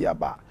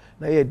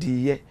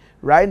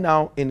right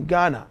now in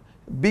Ghana,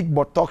 big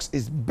buttocks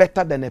is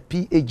better than a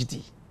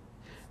PhD.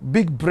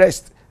 big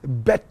breast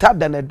better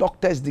than a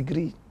doctor's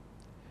degree.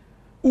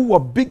 Who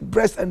have big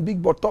breast and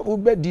big buttock, who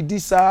be did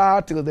this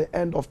till the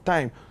end of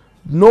time.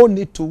 No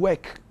need to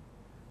work.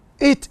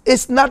 It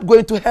is not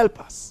going to help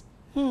us.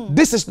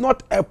 This is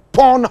not a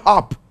porn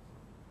hub.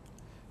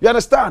 You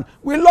understand?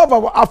 We love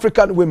our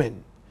African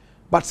women.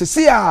 But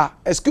see,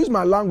 excuse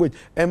my language,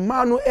 a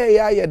man who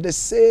the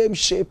same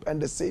shape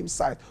and the same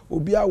size.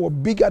 Ubia were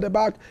big at the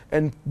back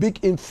and big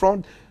in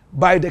front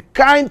by the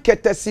kind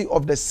courtesy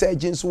of the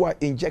surgeons who are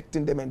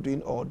injecting them and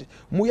doing all this.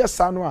 Muya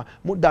sanwa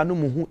mudanu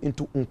muhu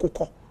into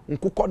unkuko.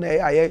 Unkuko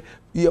na ye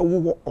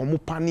wo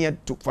omupanie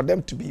for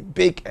them to be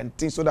big and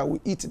things so that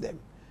we eat them.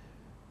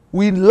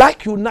 We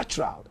like you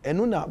natural.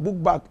 Enuna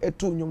book back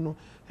etu nyum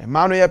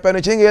Emmanuel ye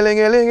penu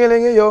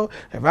chingelingelingelinge yo.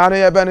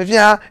 Emmanuel ye penu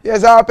fia.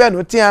 Yes, our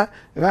penu tia.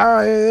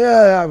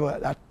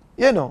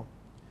 You know.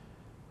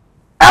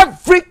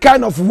 Every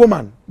kind of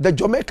woman, the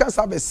Jamaicans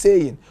have a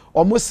saying,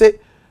 almost say,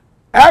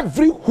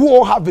 every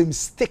who have him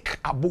stick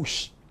a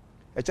bush.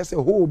 I just say,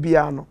 who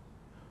biano.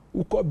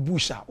 Who call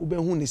busha. Ube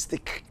huni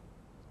stick.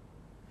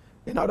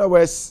 In other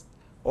words,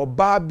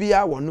 oba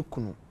bia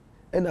wanukunu.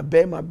 And a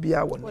bema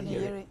bia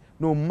wanukunu.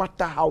 No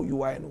matter how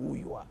you are and who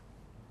you are.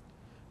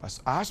 But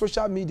our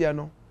social media,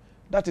 no,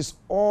 that is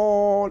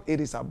all it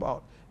is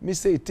about. Me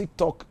say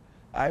TikTok,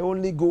 I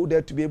only go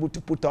there to be able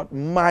to put out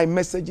my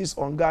messages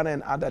on Ghana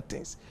and other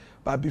things.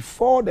 But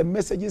before the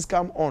messages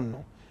come on,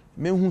 no,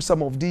 me who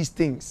some of these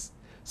things.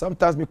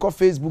 Sometimes me call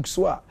Facebook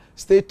so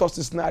status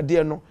is not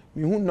there, no.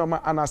 Me who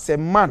no and as a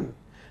man,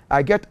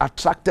 I get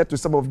attracted to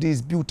some of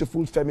these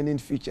beautiful feminine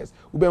features.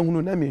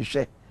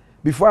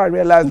 Before I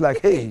realize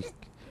like, hey,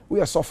 we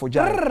are soft for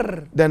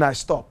giant. Then I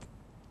stop.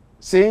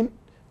 Saying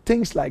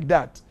things like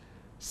that.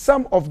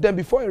 Some of them,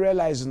 before I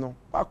realize, no,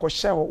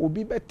 will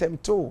be better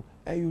too,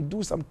 and you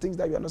do some things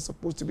that you are not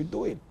supposed to be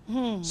doing.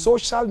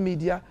 Social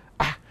media,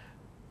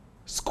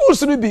 schools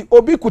should be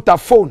obi kuta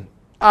phone,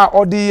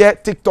 or the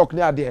TikTok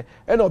near there.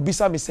 And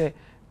obisa me say,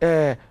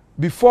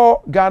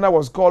 before Ghana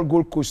was called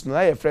Gold Coast, no,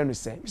 I have a friend who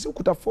say, you see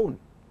kuta phone,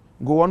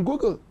 go on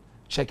Google,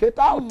 check it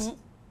out.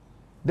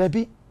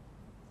 Debbie,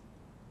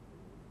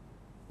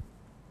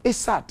 it's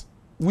sad.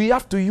 We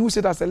have to use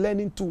it as a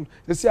learning tool.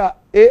 They say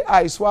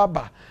AI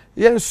swaba.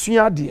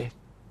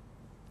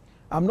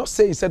 I'm not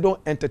saying say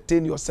don't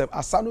entertain yourself.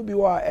 Asanu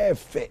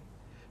biwa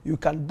you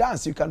can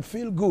dance, you can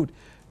feel good.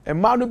 A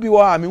man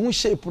biwa I mean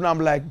shape and I'm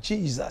like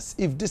Jesus.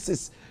 If this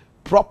is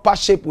proper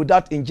shape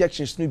without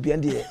injections, no be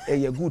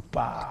a good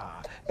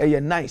pa, a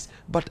nice.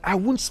 But I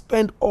won't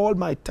spend all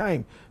my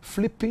time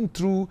flipping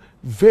through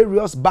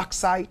various back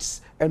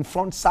sides and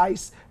front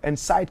sides and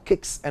side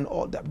kicks and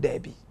all that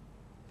derby.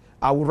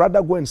 I would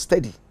rather go and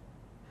study.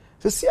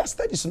 So see, I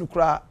study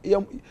sunukra,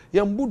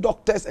 yambu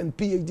doctors and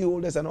PhD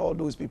holders and all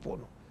those people.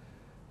 No.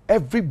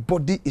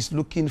 Everybody is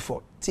looking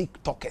for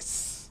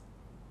TikTokers.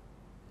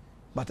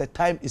 But the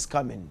time is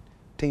coming.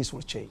 Things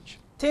will change.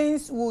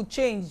 Things will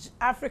change.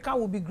 Africa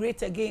will be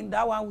great again.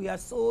 That one we are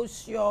so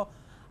sure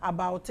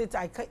about it.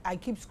 I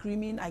keep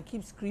screaming. I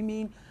keep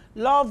screaming.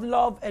 Love,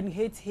 love, and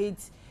hate,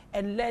 hate.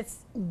 And let's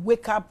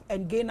wake up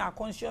and gain our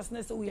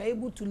consciousness so we are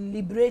able to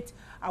liberate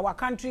our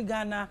country,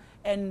 Ghana,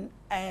 and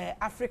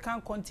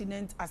African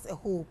continent as a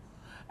whole.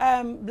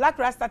 Black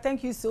Rasta,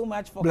 thank you so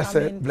much for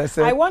coming. Blessed.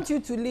 I want you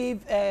to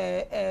leave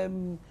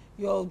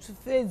your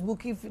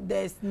Facebook if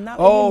there's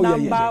any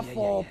number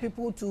for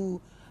people to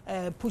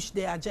push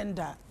their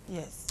agenda.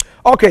 Yes.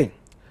 Okay.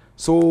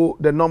 So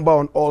the number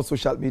on all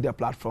social media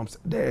platforms,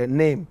 the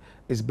name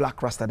is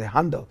Black Rasta, the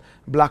handle.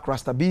 Black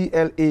Rasta,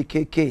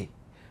 BLAKK.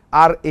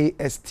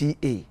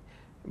 RASTA.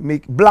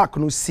 Make black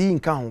no C in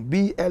count.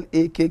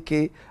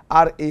 BLAKK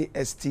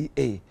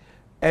RASTA.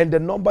 And the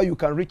number you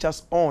can reach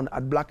us on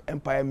at Black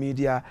Empire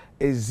Media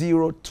is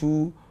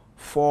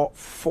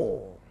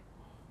 0244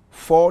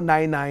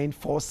 499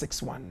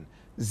 461.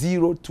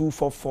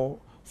 0244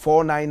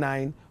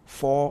 499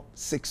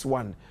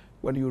 461.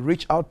 When you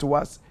reach out to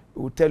us,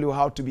 we will tell you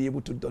how to be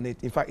able to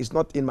donate. In fact, it's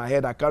not in my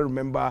head. I can't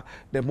remember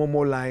the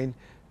Momo line.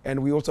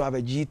 And we also have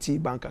a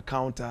GT bank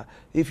account.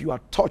 If you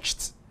are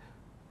touched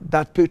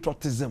that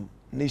patriotism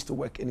needs to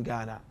work in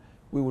Ghana,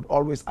 we would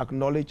always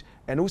acknowledge.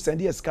 And we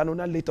send you a scan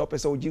later up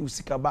as a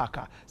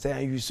Sika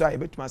say you saw a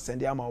bit must send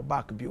you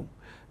back view.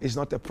 It's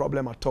not a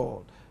problem at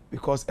all.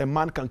 Because a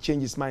man can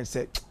change his mind,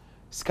 say,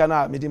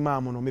 scanner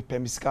minimum on me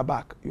pay Sika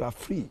back. You are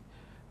free.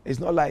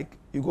 It's not like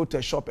you go to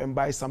a shop and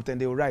buy something,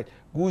 they will write,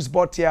 goods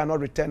bought here are not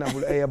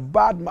returnable. A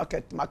bad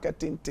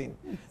marketing thing.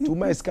 To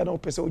my scanner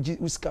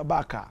person Sika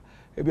back.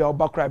 Ebi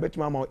oba cry bet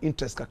mama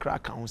interest kakra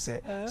kan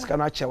say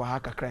scanner che wa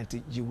haka cry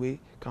nti jiwe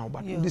kan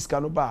oba this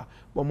can oba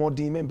but more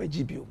din member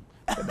gibio.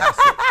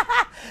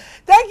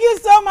 Thank you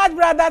so much,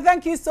 brother.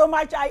 Thank you so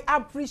much. I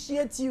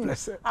appreciate you.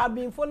 I've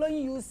been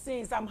following you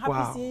since. I'm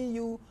happy seeing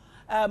you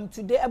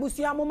today.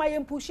 Abusia mama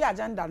yem push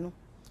agenda no.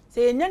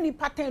 Say any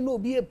pattern no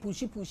be a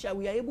pushy.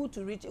 We are able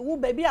to reach. Wo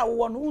baby I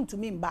want to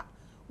me back.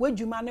 We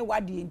juma ne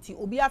wadi enti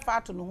obi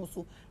afa to no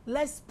so.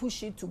 Let's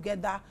push it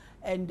together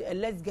and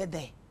let's get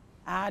there.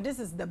 This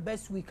is the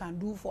best we can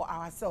do for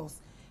ourselves.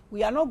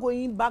 We are not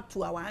going back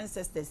to our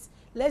ancestors.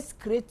 let's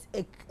create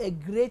a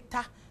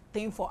greater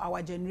thing for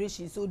our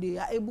generation so they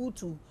are able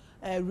to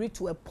reach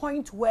to a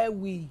point where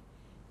we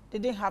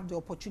didn't have the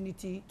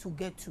opportunity to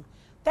get to.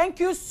 Thank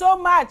you so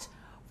much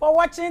for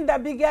watching the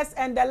biggest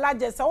and the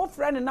largest. Our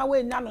friend and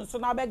now so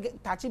now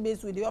touch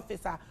base with the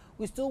officer.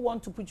 We still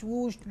want to preach. We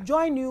will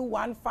join you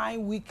one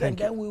fine week and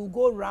then we will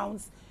go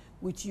rounds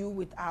with you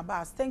with our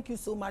bars. Thank you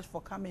so much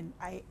for coming.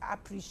 I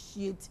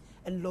appreciate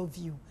and love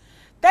you.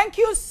 Thank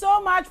you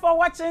so much for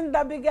watching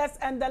the biggest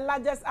and the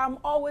largest. I'm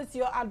always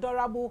your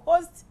adorable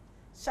host.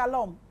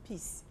 Shalom.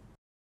 Peace.